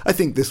 So I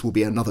think this will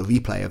be another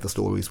replay of the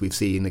stories we've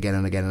seen again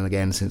and again and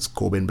again since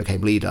Corbyn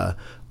became leader.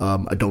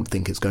 I don't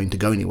think it's going to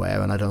go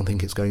anywhere, and I don't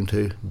think it's going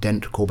to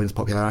dent Corbyn's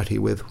popularity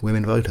with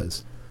women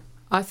voters.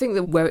 I think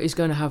that where it is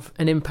going to have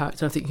an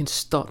impact, and I think you can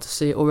start to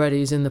see it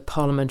already, is in the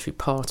parliamentary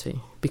party,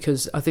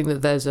 because I think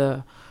that there's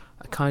a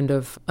kind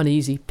of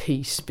uneasy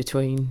peace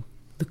between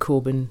the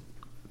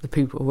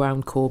people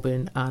around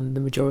Corbyn and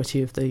the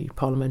majority of the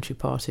parliamentary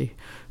party,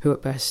 who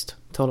at best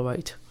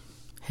tolerate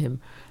him.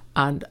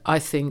 And I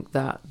think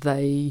that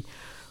they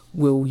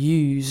will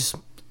use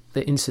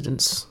the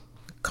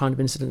kind of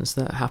incidents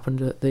that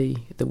happened at the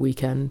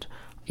weekend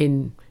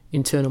in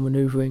internal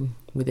manoeuvring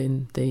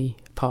within the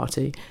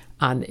party,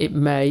 and it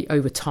may,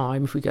 over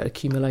time, if we get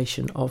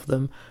accumulation of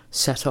them,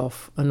 set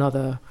off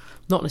another,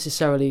 not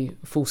necessarily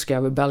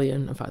full-scale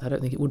rebellion. In fact, I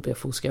don't think it would be a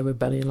full-scale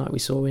rebellion like we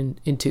saw in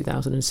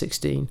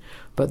 2016,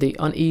 but the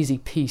uneasy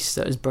peace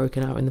that has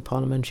broken out in the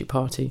parliamentary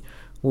party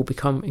will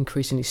become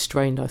increasingly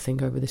strained, I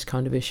think, over this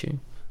kind of issue.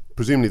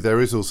 Presumably there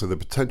is also the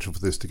potential for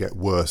this to get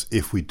worse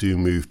if we do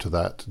move to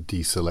that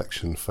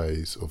deselection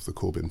phase of the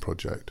Corbyn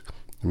project.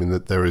 I mean,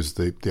 that there is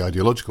the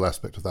ideological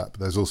aspect of that,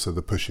 but there's also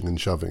the pushing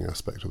and shoving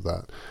aspect of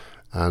that.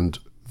 And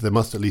there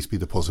must at least be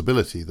the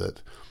possibility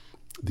that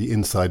the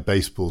inside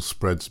baseball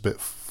spreads a bit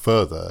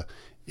further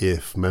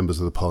if members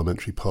of the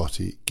parliamentary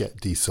party get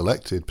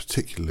deselected,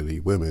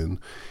 particularly women,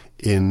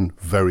 in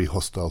very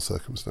hostile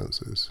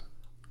circumstances.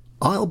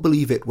 I'll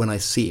believe it when I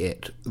see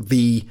it.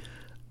 The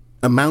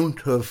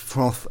amount of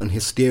froth and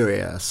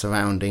hysteria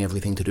surrounding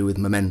everything to do with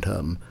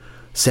momentum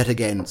set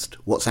against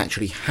what's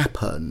actually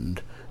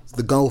happened,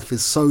 the gulf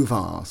is so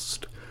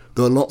vast.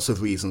 There are lots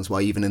of reasons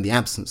why, even in the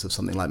absence of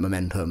something like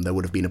momentum, there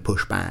would have been a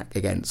pushback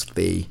against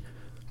the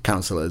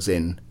councillors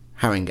in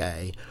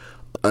Haringey,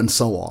 and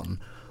so on,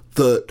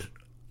 that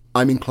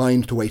I'm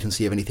inclined to wait and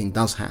see if anything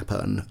does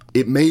happen.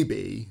 It may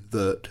be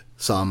that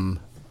some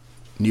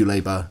New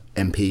Labour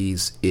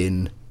MPs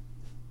in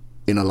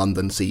inner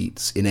London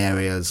seats, in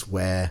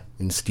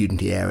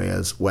studenty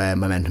areas where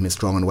momentum is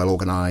strong and well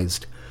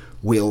organised,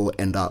 will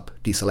end up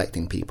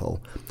deselecting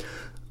people.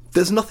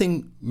 There's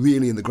nothing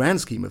really in the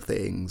grand scheme of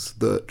things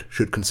that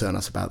should concern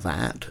us about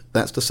that.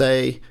 That's to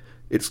say,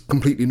 it's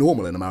completely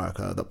normal in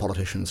America that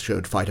politicians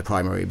should fight a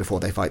primary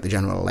before they fight the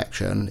general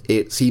election.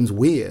 It seems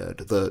weird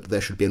that there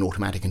should be an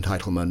automatic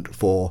entitlement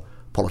for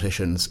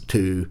politicians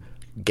to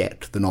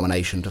get the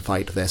nomination to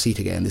fight for their seat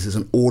again. This is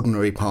an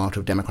ordinary part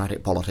of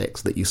democratic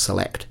politics that you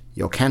select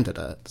your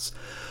candidates.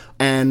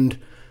 And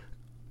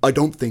I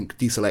don't think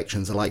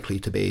deselections are likely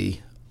to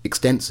be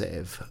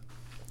extensive.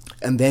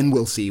 And then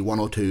we'll see one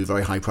or two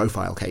very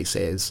high-profile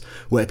cases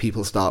where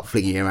people start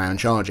flinging around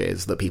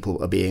charges that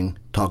people are being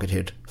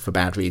targeted for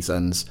bad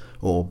reasons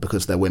or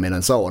because they're women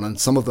and so on. And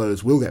some of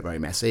those will get very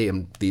messy,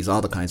 and these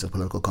are the kinds of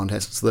political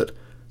contests that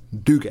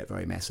do get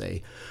very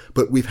messy.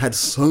 But we've had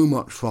so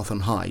much froth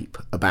and hype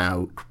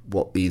about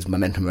what these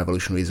momentum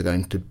revolutionaries are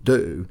going to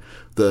do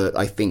that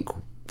I think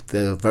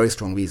there are very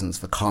strong reasons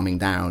for calming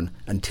down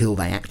until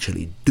they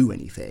actually do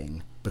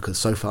anything, because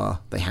so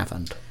far they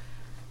haven't.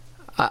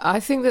 I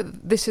think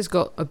that this has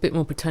got a bit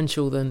more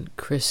potential than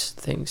Chris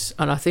thinks,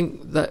 and I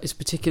think that it's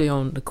particularly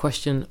on the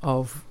question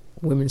of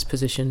women's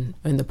position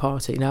in the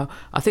party. Now,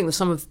 I think that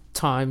some of the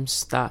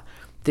times that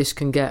this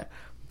can get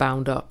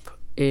bound up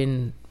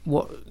in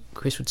what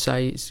Chris would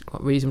say is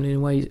quite reasonably in a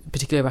way,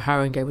 particularly over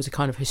Haringey, was a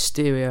kind of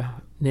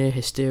hysteria, near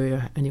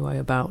hysteria anyway,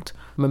 about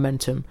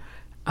momentum,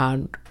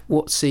 and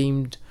what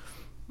seemed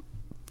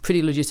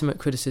pretty legitimate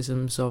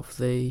criticisms of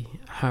the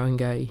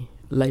Haringey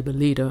Labour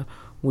leader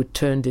would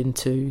turned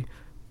into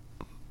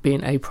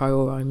being a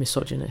priori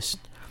misogynist.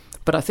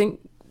 But I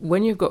think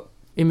when you've got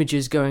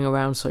images going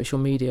around social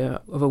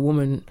media of a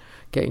woman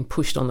getting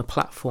pushed on the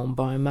platform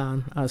by a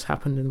man, as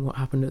happened in what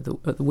happened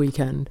at the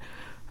weekend,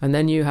 and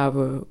then you have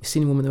a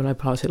senior woman in the Labour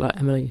Party like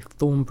Emily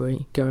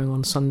Thornberry going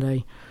on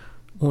Sunday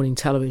morning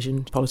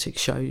television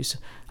politics shows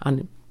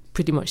and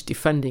pretty much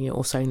defending it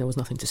or saying there was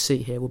nothing to see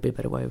here would be a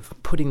better way of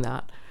putting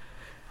that.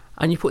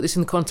 And you put this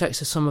in the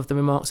context of some of the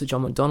remarks that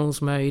John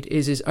McDonnell's made,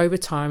 is over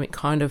time it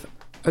kind of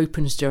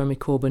opens Jeremy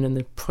Corbyn and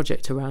the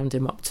project around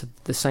him up to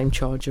the same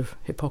charge of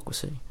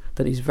hypocrisy,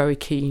 that he's very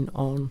keen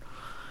on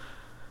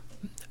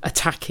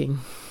attacking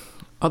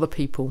other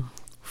people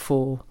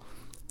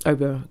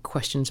over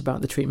questions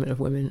about the treatment of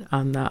women,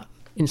 and that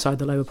inside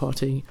the Labour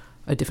Party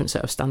a different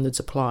set of standards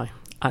apply.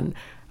 And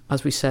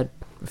as we said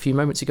a few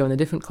moments ago in a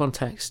different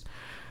context,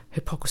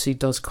 hypocrisy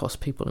does cost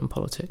people in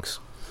politics.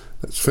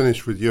 Let's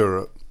finish with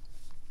Europe.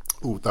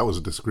 Oh, that was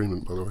a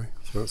disagreement, by the way,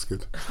 so that's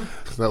good.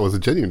 That was a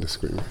genuine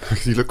disagreement.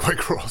 You look quite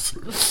cross.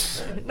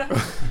 No.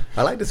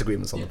 I like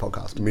disagreements on the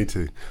podcast. Me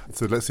too.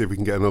 So let's see if we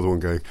can get another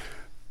one going.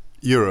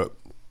 Europe.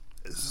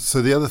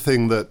 So the other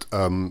thing that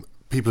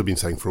people have been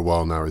saying for a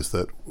while now is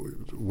that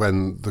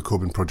when the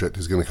Corbyn project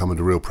is going to come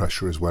under real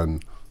pressure is when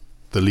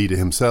the leader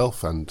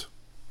himself and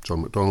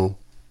John McDonnell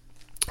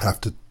have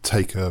to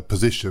take a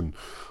position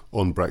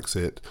on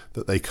Brexit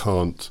that they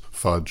can't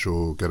fudge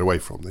or get away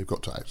from. They've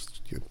got to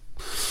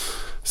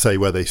say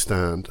where they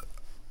stand.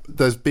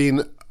 There's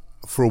been,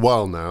 for a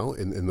while now,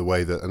 in the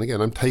way that, and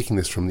again, I'm taking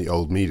this from the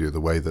old media,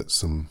 the way that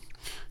some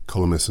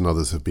columnists and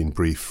others have been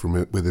briefed from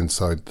within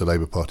inside the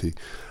Labour Party,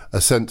 a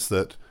sense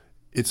that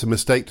it's a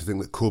mistake to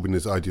think that Corbyn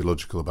is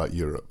ideological about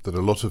Europe, that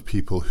a lot of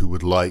people who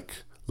would like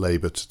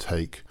Labour to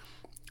take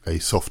a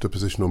softer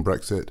position on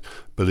Brexit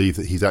believe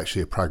that he's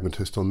actually a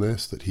pragmatist on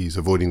this, that he's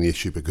avoiding the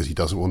issue because he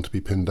doesn't want to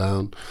be pinned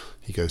down.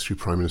 He goes through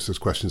Prime Minister's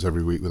questions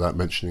every week without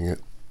mentioning it,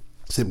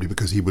 simply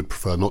because he would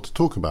prefer not to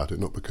talk about it,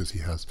 not because he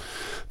has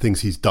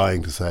things he's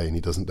dying to say and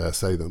he doesn't dare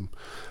say them.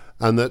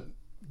 And that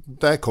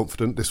they're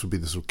confident, this would be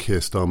the sort of Keir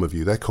Starmer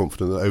view, they're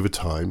confident that over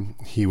time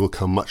he will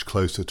come much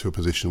closer to a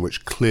position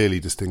which clearly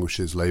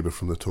distinguishes Labour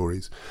from the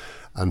Tories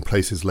and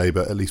places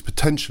Labour, at least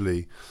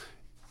potentially,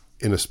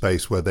 in a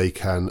space where they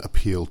can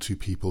appeal to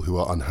people who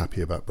are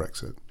unhappy about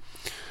Brexit.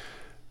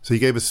 So he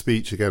gave a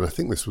speech, again, I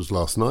think this was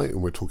last night,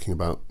 and we're talking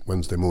about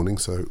Wednesday morning,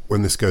 so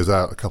when this goes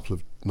out a couple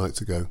of nights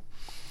ago,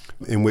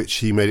 in which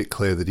he made it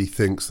clear that he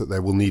thinks that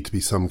there will need to be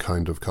some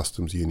kind of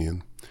customs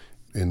union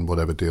in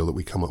whatever deal that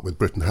we come up with.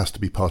 Britain has to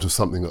be part of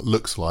something that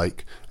looks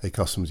like a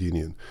customs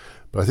union.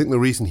 But I think the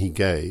reason he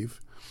gave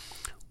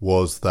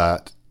was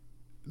that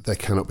there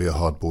cannot be a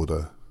hard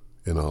border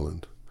in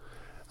Ireland.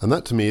 And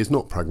that to me is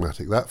not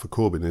pragmatic. That for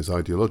Corbyn is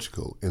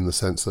ideological, in the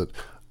sense that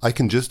I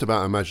can just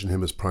about imagine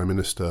him as Prime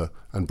Minister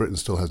and Britain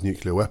still has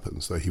nuclear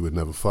weapons, though he would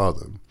never fire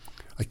them.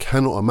 I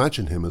cannot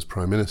imagine him as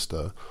Prime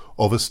Minister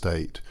of a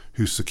state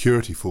whose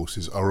security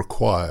forces are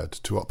required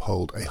to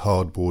uphold a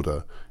hard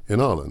border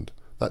in Ireland.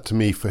 That to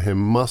me for him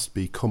must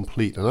be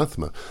complete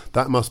anathema.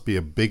 That must be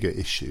a bigger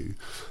issue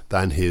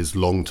than his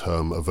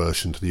long-term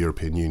aversion to the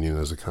European Union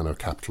as a kind of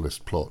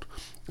capitalist plot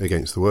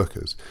against the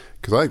workers.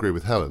 Because I agree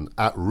with Helen,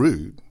 at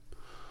root,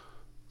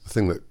 the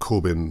thing that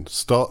Corbyn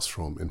starts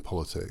from in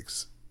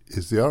politics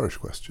is the Irish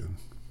question.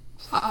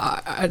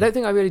 I don't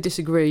think I really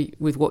disagree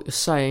with what you're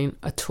saying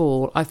at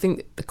all. I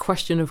think the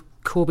question of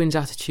Corbyn's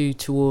attitude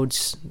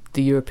towards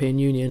the European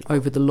Union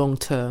over the long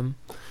term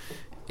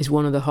is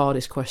one of the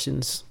hardest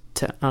questions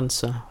to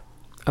answer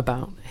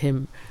about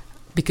him,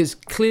 because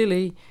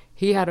clearly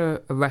he had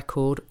a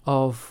record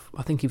of,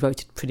 I think he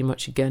voted pretty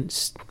much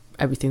against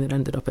everything that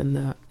ended up in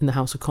the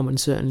House of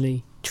Commons,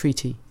 certainly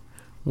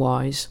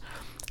treaty-wise,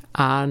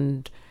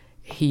 and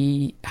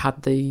he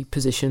had the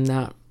position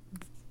that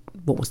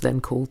what was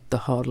then called the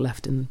hard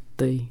left in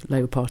the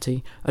Labour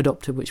Party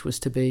adopted, which was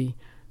to be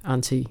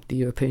anti the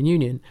European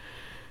Union.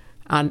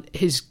 And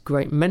his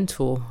great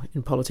mentor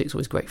in politics, or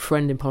his great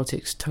friend in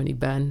politics, Tony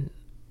Benn,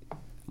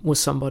 was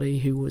somebody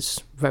who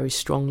was very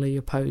strongly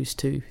opposed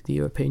to the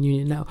European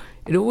Union. Now,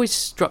 it always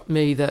struck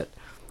me that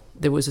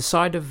there was a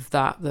side of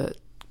that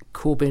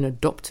Corbyn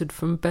adopted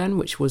from Benn,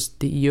 which was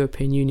the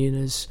European Union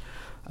as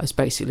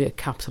basically a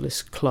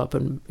capitalist club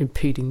and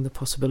impeding the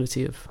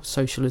possibility of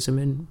socialism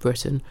in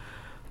Britain.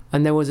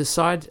 And there was a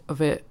side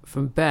of it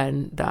from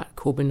Benn that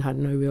Corbyn had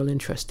no real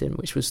interest in,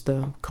 which was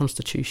the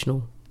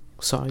constitutional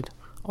side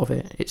of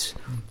it, its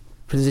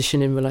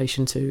position in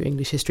relation to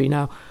English history.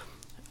 Now,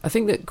 I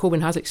think that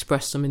Corbyn has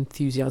expressed some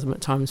enthusiasm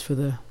at times for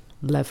the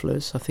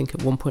Levellers. I think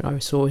at one point I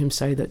saw him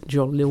say that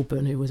John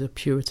Lilburn, who was a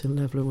Puritan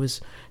Leveller, was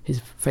his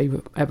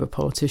favourite ever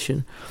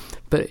politician.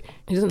 But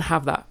he doesn't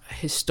have that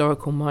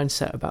historical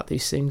mindset about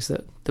these things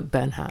that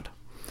Benn had.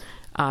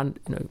 And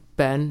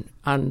Benn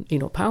and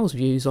Enoch Powell's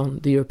views on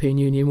the European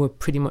Union were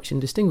pretty much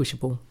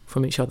indistinguishable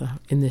from each other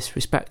in this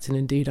respect. And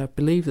indeed, I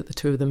believe that the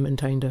two of them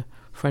maintained a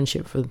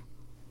friendship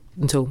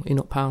until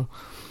Enoch Powell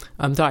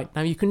died.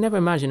 Now, you can never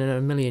imagine in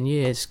a million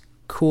years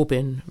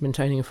Corbyn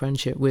maintaining a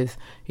friendship with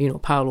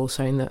Enoch Powell, or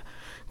saying that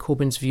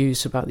Corbyn's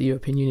views about the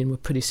European Union were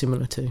pretty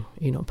similar to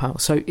Enoch Powell.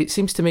 So it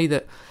seems to me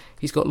that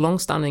he's got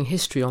long-standing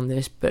history on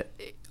this, but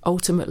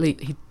ultimately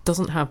he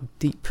doesn't have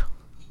deep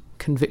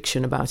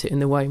conviction about it in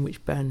the way in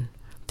which Benn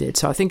did.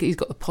 So I think he's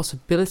got the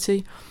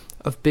possibility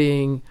of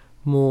being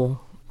more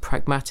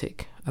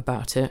pragmatic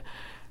about it.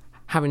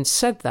 Having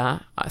said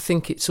that, I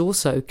think it's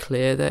also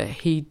clear that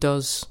he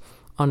does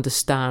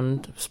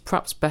understand,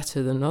 perhaps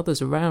better than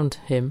others around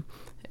him,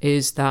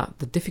 is that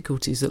the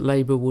difficulties that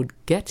Labour would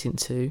get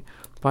into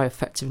by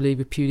effectively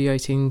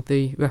repudiating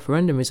the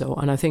referendum result.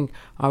 And I think,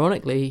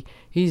 ironically,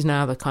 he's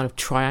now the kind of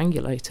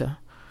triangulator,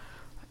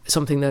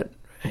 something that,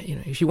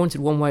 if you wanted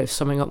one way of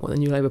summing up what the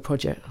New Labour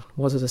project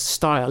was as a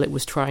style, it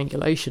was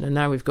triangulation. And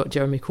now we've got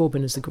Jeremy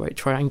Corbyn as the great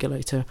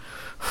triangulator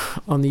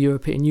on the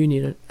European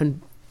Union,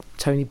 and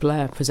Tony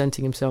Blair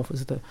presenting himself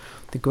as the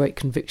great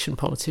conviction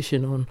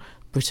politician on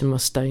Britain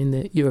must stay in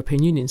the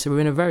European Union. So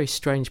we're in a very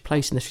strange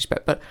place in this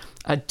respect. But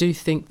I do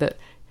think that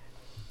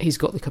he's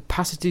got the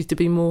capacity to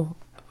be more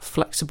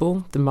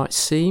flexible than might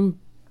seem,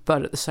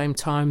 but at the same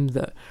time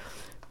that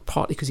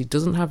partly because he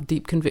doesn't have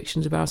deep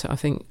convictions about it, I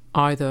think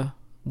either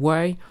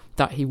way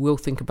that he will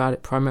think about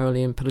it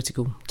primarily in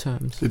political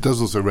terms. It does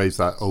also raise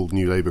that old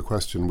New Labour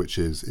question, which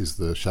is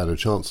the Shadow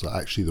Chancellor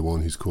actually the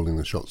one who's calling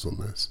the shots on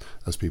this,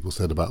 as people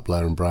said about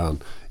Blair and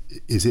Brown?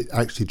 Is it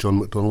actually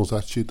John McDonnell's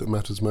attitude that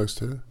matters most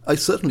here? I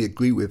certainly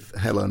agree with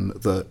Helen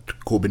that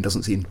Corbyn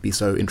doesn't seem to be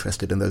so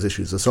interested in those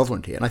issues of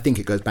sovereignty. And I think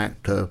it goes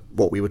back to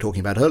what we were talking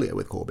about earlier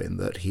with Corbyn,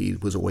 that he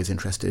was always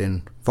interested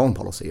in foreign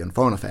policy and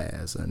foreign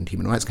affairs and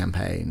human rights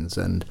campaigns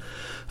and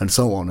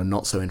so on, and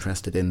not so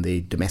interested in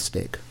the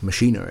domestic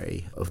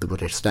machinery of the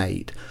British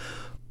state.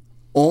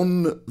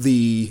 On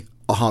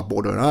a hard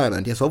border in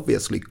Ireland, yes,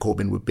 obviously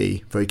Corbyn would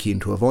be very keen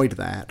to avoid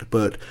that,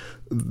 but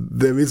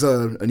there is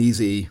an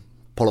easy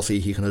policy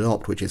he can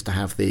adopt, which is to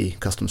have the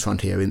customs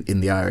frontier in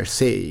the Irish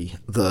Sea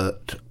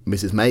that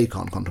Mrs May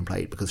can't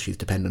contemplate because she's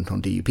dependent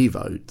on DUP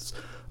votes.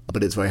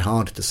 But it's very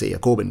hard to see a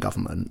Corbyn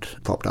government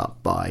propped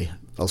up by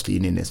Ulster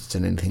Unionists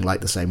in anything like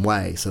the same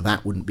way, so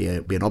that wouldn't be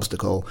an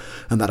obstacle,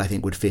 and that I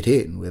think would fit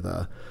in with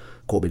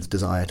Corbyn's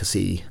desire to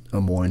see a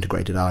more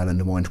integrated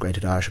Ireland, a more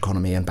integrated Irish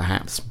economy, and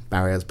perhaps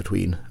barriers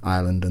between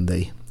Ireland and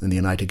the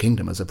United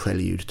Kingdom as a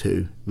prelude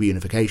to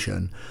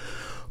reunification.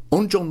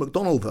 On John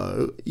McDonnell,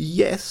 though,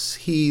 yes,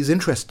 he's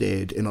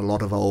interested in a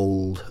lot of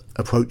old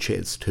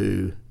approaches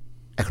to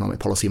economic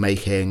policy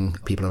making.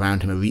 People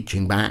around him are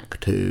reaching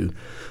back to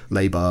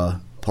Labour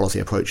policy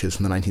approaches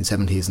from the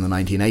 1970s and the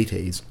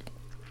 1980s.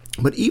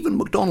 But even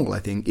McDonnell, I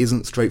think,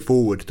 isn't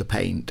straightforward to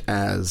paint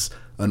as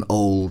an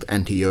old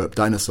anti-Europe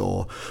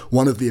dinosaur.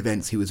 One of the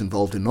events he was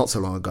involved in not so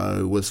long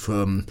ago was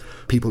from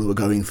people who were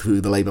going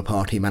through the Labour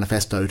Party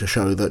manifesto to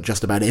show that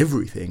just about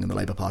everything in the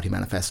Labour Party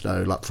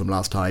manifesto from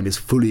last time is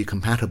fully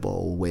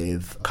compatible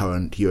with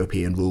current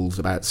European rules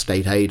about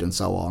state aid and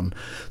so on.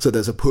 So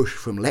there's a push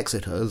from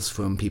Lexiters,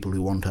 from people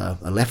who want a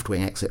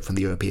left-wing exit from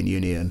the European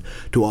Union,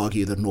 to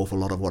argue that an awful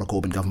lot of what a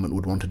Corbyn government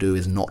would want to do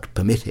is not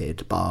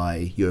permitted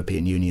by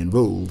European Union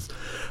rules.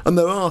 And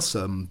there are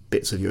some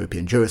bits of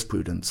European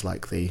jurisprudence,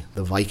 like the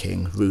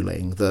Viking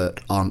ruling,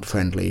 that aren't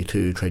friendly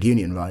to trade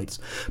union rights.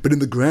 But in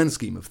the grand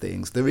scheme of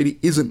things, there really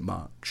isn't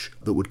much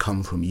that would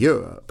come from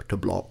Europe to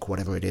block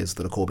whatever it is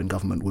that a Corbyn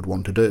government would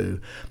want to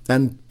do.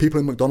 And people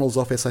in McDonnell's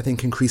office, I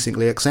think,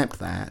 increasingly accept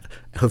that,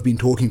 have been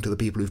talking to the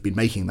people who've been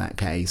making that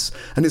case,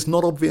 and it's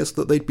not obvious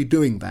that they'd be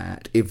doing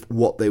that if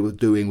what they were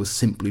doing was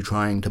simply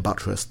trying to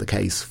buttress the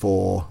case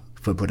for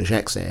British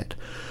exit.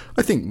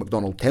 I think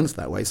McDonnell tends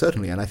that way,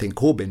 certainly, and I think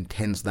Corbyn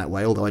tends that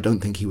way, although I don't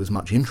think he was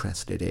much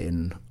interested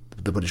in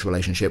the British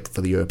relationship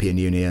for the European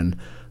Union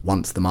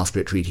once the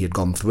Maastricht Treaty had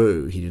gone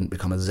through. He didn't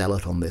become a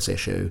zealot on this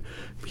issue.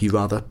 He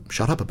rather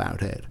shut up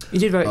about it. He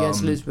did vote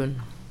against Lisbon.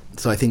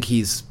 So I think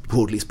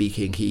broadly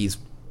speaking, he's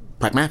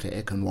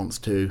pragmatic and wants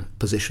to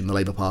position the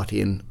Labour Party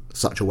in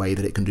such a way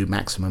that it can do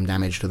maximum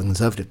damage to the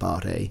Conservative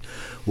Party,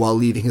 while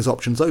leaving his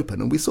options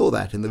open. And we saw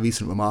that in the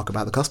recent remark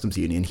about the customs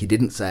union. He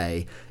didn't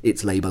say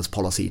it's Labour's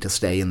policy to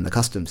stay in the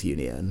customs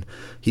union.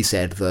 He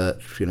said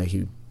that,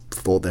 he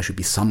thought there should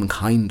be some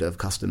kind of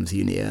customs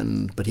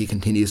union, but he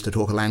continues to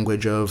talk a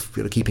language of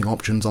keeping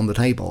options on the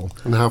table.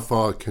 And how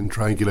far can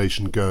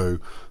triangulation go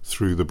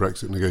through the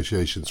Brexit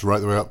negotiations, right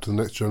the way up to the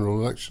next general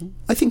election?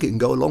 I think it can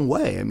go a long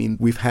way. I mean,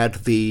 we've had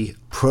the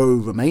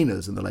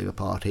pro-Remainers in the Labour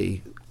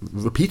Party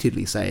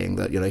repeatedly saying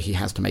that he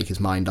has to make his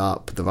mind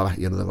up, the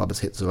rubber's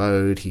hits the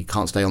road, he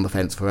can't stay on the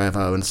fence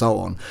forever, and so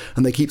on.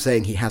 And they keep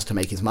saying he has to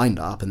make his mind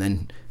up, and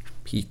then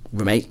he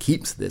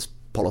keeps this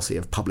policy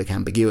of public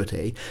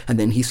ambiguity, and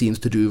then he seems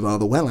to do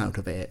rather well out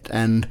of it.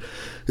 And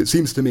it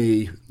seems to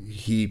me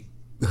he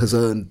has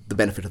earned the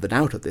benefit of the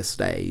doubt at this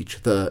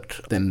stage that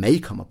there may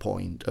come a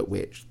point at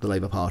which the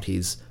Labour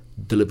Party's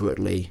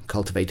deliberately,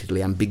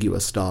 cultivatedly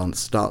ambiguous stance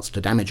starts to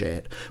damage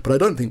it. But I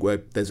don't think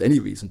there's any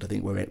reason to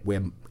think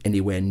we're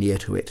anywhere near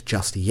to it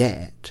just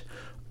yet.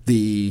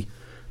 The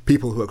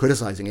people who are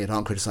criticising it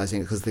aren't criticising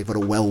it because they've got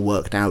a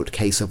well-worked-out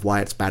case of why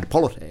it's bad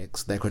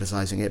politics. They're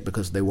criticising it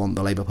because they want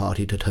the Labour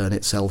Party to turn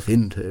itself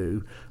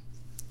into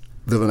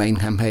the Remain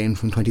campaign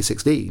from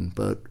 2016.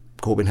 But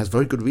Corbyn has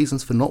very good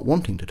reasons for not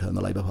wanting to turn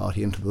the Labour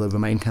Party into the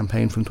Remain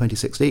campaign from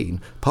 2016,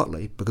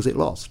 partly because it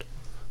lost.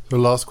 The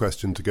last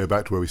question, to go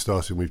back to where we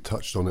started, we've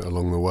touched on it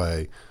along the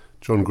way.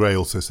 John Gray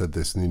also said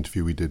this in the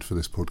interview we did for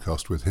this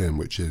podcast with him,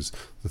 which is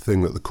the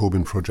thing that the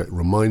Corbyn project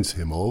reminds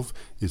him of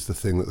is the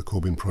thing that the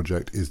Corbyn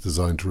project is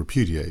designed to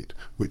repudiate,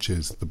 which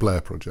is the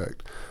Blair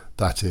project.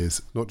 That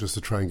is not just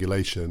the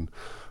triangulation,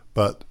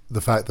 but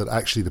the fact that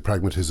actually the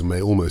pragmatism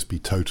may almost be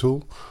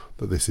total,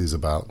 that this is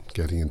about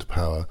getting into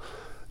power.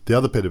 The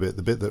other bit of it,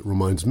 the bit that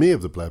reminds me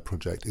of the Blair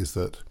project, is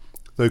that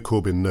though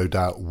Corbyn no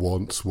doubt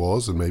once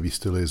was, and maybe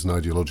still is, an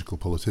ideological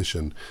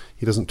politician,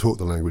 he doesn't talk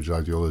the language of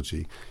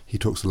ideology. He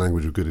talks the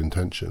language of good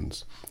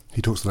intentions.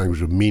 He talks the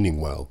language of meaning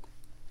well.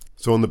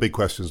 So on the big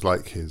questions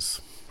like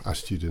his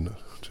attitude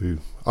to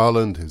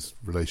Ireland, his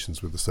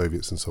relations with the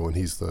Soviets and so on,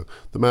 he's the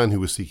man who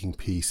was seeking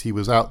peace. He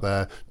was out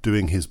there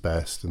doing his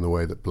best in the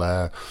way that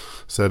Blair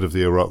said of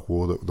the Iraq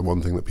War, that the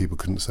one thing that people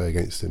couldn't say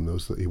against him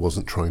was that he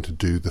wasn't trying to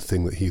do the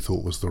thing that he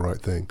thought was the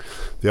right thing.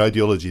 The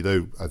ideology,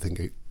 though, I think,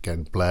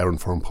 again, Blair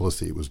and foreign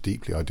policy, it was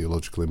deeply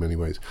ideological in many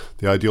ways.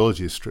 The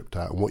ideology is stripped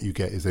out, and what you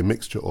get is a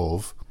mixture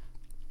of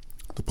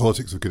the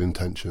politics of good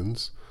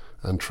intentions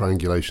and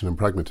triangulation and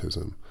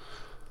pragmatism.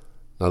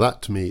 Now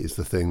that, to me, is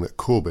the thing that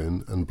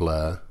Corbyn and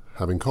Blair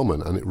have in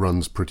common, and it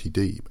runs pretty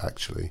deep,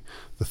 actually.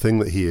 The thing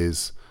that he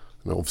is,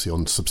 and obviously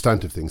on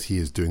substantive things, he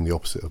is doing the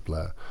opposite of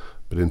Blair,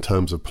 but in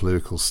terms of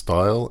political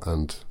style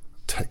and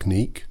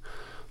technique,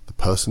 the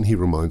person he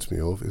reminds me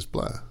of is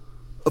Blair.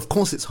 Of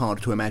course it's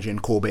hard to imagine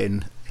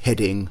Corbyn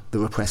heading the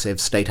repressive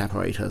state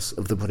apparatus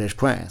of the British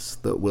press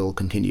that will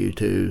continue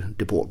to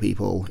deport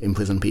people,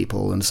 imprison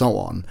people, and so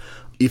on.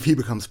 If he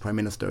becomes Prime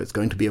Minister, it's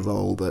going to be a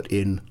role that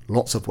in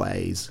lots of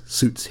ways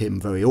suits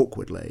him very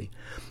awkwardly.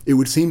 It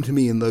would seem to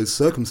me in those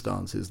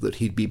circumstances that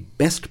he'd be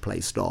best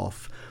placed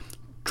off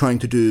trying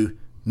to do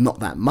not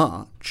that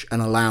much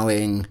and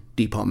allowing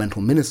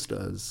departmental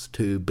ministers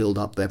to build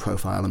up their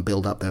profile and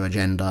build up their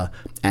agenda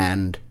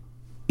and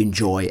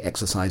enjoy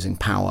exercising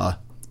power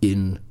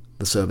in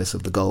the service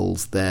of the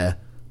goals they're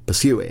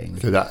pursuing.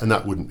 Okay,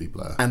 that wouldn't be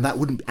Blair. And that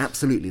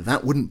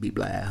wouldn't be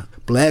Blair.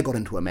 Blair got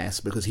into a mess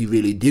because he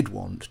really did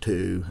want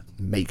to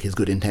make his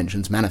good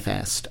intentions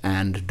manifest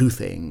and do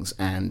things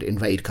and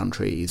invade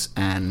countries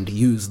and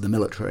use the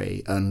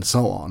military and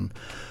so on.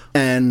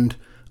 And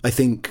I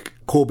think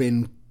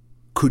Corbyn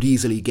could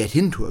easily get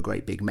into a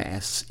great big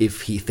mess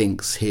if he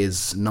thinks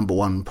his number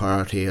one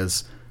priority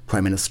as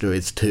Prime Minister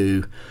is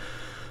to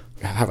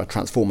have a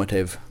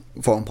transformative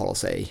foreign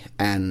policy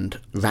and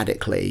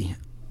radically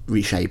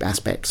reshape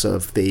aspects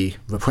of the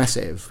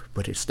repressive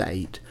British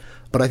state.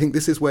 But I think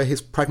this is where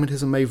his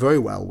pragmatism may very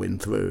well win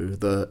through,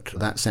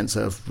 that sense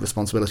of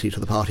responsibility to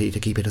the party to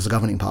keep it as a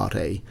governing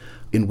party,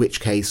 in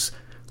which case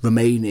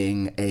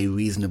remaining a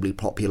reasonably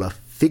popular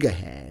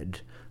figurehead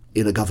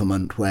in a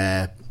government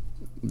where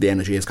the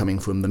energy is coming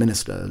from the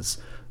ministers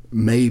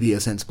may be a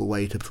sensible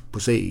way to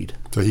proceed.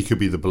 So he could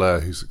be the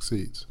Blair who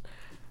succeeds.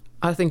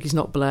 I think he's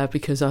not Blair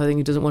because I think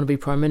he doesn't want to be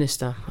Prime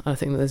Minister. I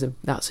think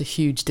that's a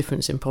huge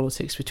difference in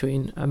politics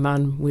between a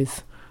man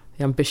with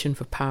the ambition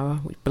for power,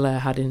 which Blair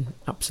had in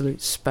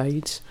absolute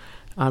spades,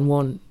 and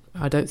one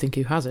I don't think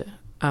who has it.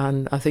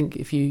 And I think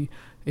if you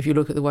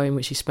look at the way in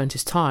which he spent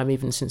his time,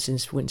 even since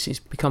he's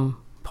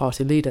become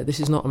party leader, this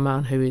is not a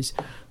man who is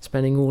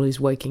spending all his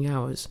waking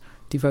hours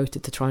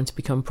devoted to trying to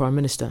become Prime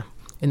Minister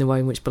in the way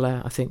in which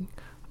Blair, I think,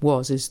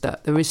 is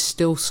that there is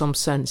still some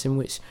sense in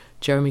which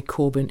Jeremy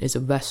Corbyn is a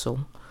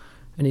vessel,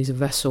 and he's a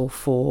vessel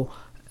for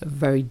a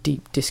very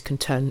deep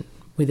discontent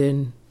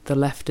within the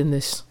left in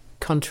this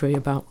country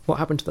about what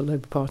happened to the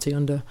Labour Party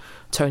under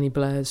Tony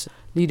Blair's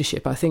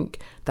leadership. I think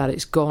that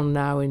it's gone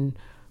now, in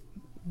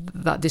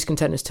that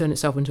discontent has turned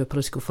itself into a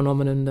political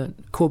phenomenon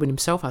that Corbyn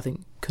himself, I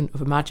think, couldn't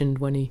have imagined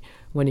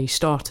when he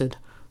started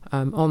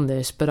on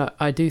this. But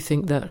I do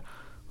think that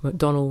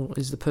McDonnell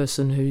is the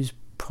person who's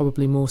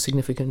probably more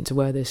significant to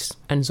where this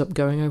ends up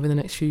going over the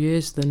next few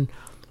years than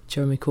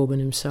Jeremy Corbyn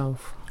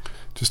himself.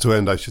 Just to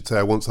end, I should say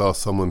I once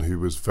asked someone who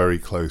was very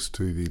close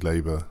to the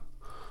Labour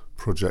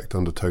project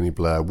under Tony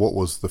Blair, what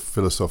was the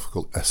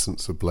philosophical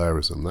essence of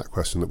Blairism? That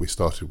question that we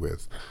started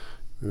with.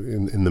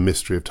 In the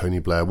mystery of Tony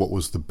Blair, what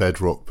was the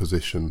bedrock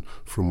position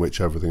from which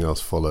everything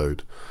else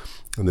followed?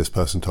 And this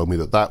person told me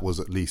that was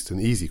at least an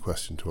easy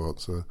question to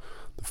answer.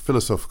 The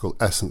philosophical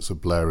essence of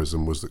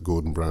Blairism was that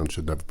Gordon Brown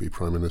should never be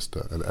Prime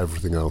Minister, and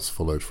everything else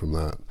followed from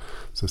that.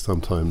 So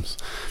sometimes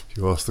if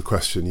you ask the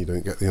question, you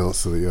don't get the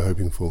answer that you're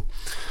hoping for.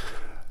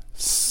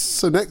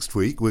 So next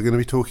week we're going to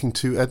be talking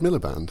to Ed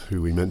Miliband,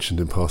 who we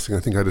mentioned in passing. I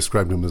think I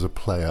described him as a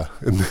player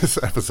in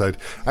this episode.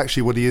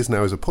 Actually, what he is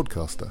now is a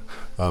podcaster,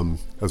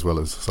 as well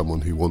as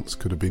someone who once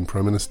could have been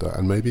Prime Minister,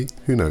 and maybe,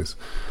 who knows?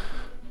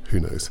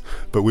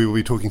 But we will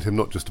be talking to him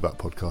not just about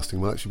podcasting,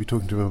 we'll actually be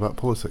talking to him about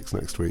politics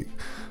next week.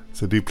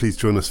 So do please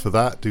join us for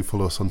that. Do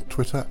follow us on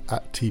Twitter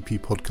at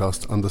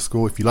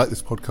 @TPPodcast_. If you like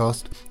this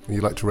podcast and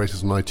you'd like to rate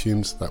us on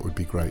iTunes, that would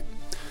be great.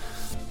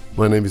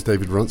 My name is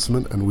David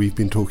Runciman, and we've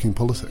been talking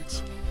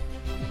politics.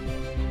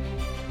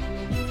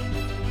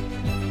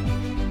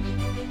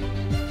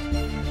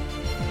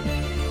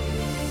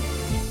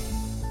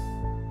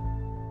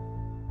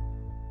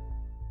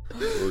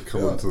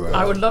 Come on to that.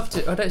 I would love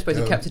to. I don't suppose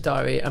he kept a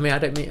diary. I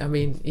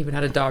mean, even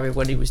had a diary of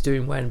when he was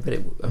doing when. But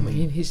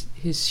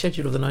his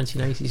schedule of the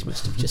 1980s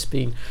must have just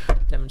been a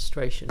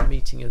demonstration, a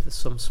meeting of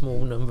some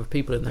small number of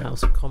people in the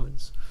House of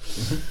Commons,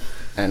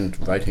 and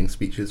writing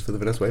speeches for the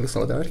Venezuela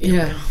Solidarity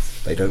Campaign. Yeah,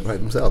 they don't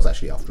write themselves.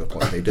 Actually, after a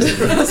point, they do.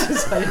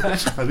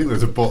 I think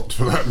there's a bot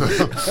for that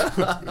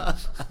now.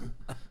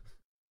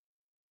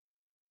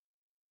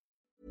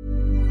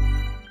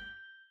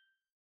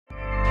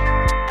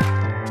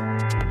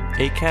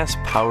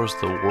 Acast powers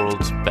the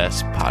world's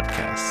best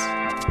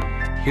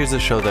podcasts. Here's a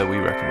show that we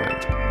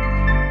recommend.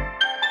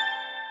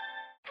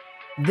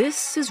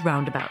 This is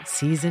Roundabout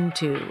Season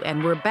 2,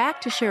 and we're back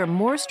to share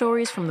more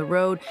stories from the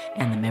road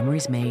and the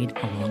memories made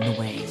along the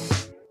way.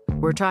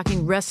 We're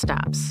talking rest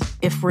stops.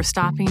 If we're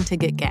stopping to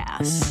get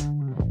gas,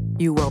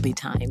 you will be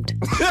timed.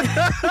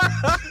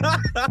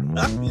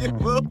 You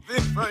will be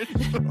for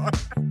sure.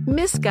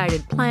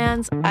 Misguided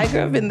plans. I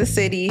grew up in the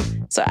city,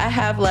 so I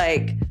have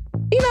a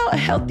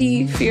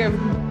healthy fear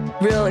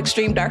of real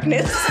extreme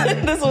darkness.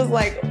 This was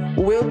like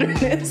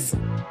wilderness.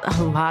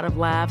 A lot of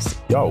laughs.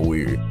 Y'all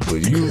weird,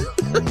 but you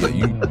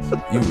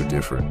were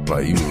different.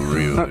 Like, you were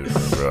real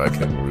different, bro. I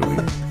can't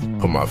really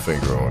put my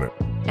finger on it.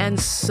 And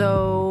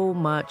so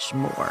much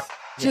more.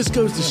 Just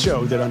goes to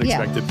show that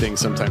unexpected things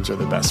sometimes are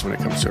the best when it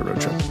comes to a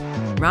road trip.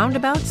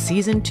 Roundabout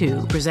Season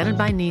 2, presented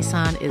by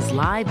Nissan, is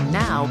live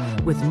now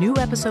with new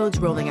episodes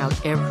rolling out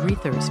every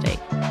Thursday.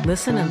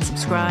 Listen and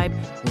subscribe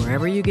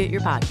wherever you get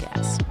your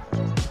podcasts.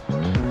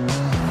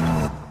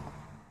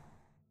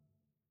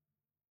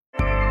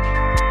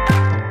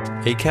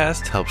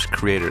 Acast helps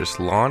creators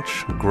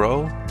launch,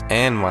 grow,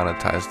 and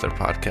monetize their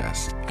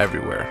podcasts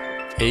everywhere.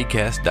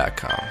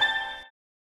 Acast.com.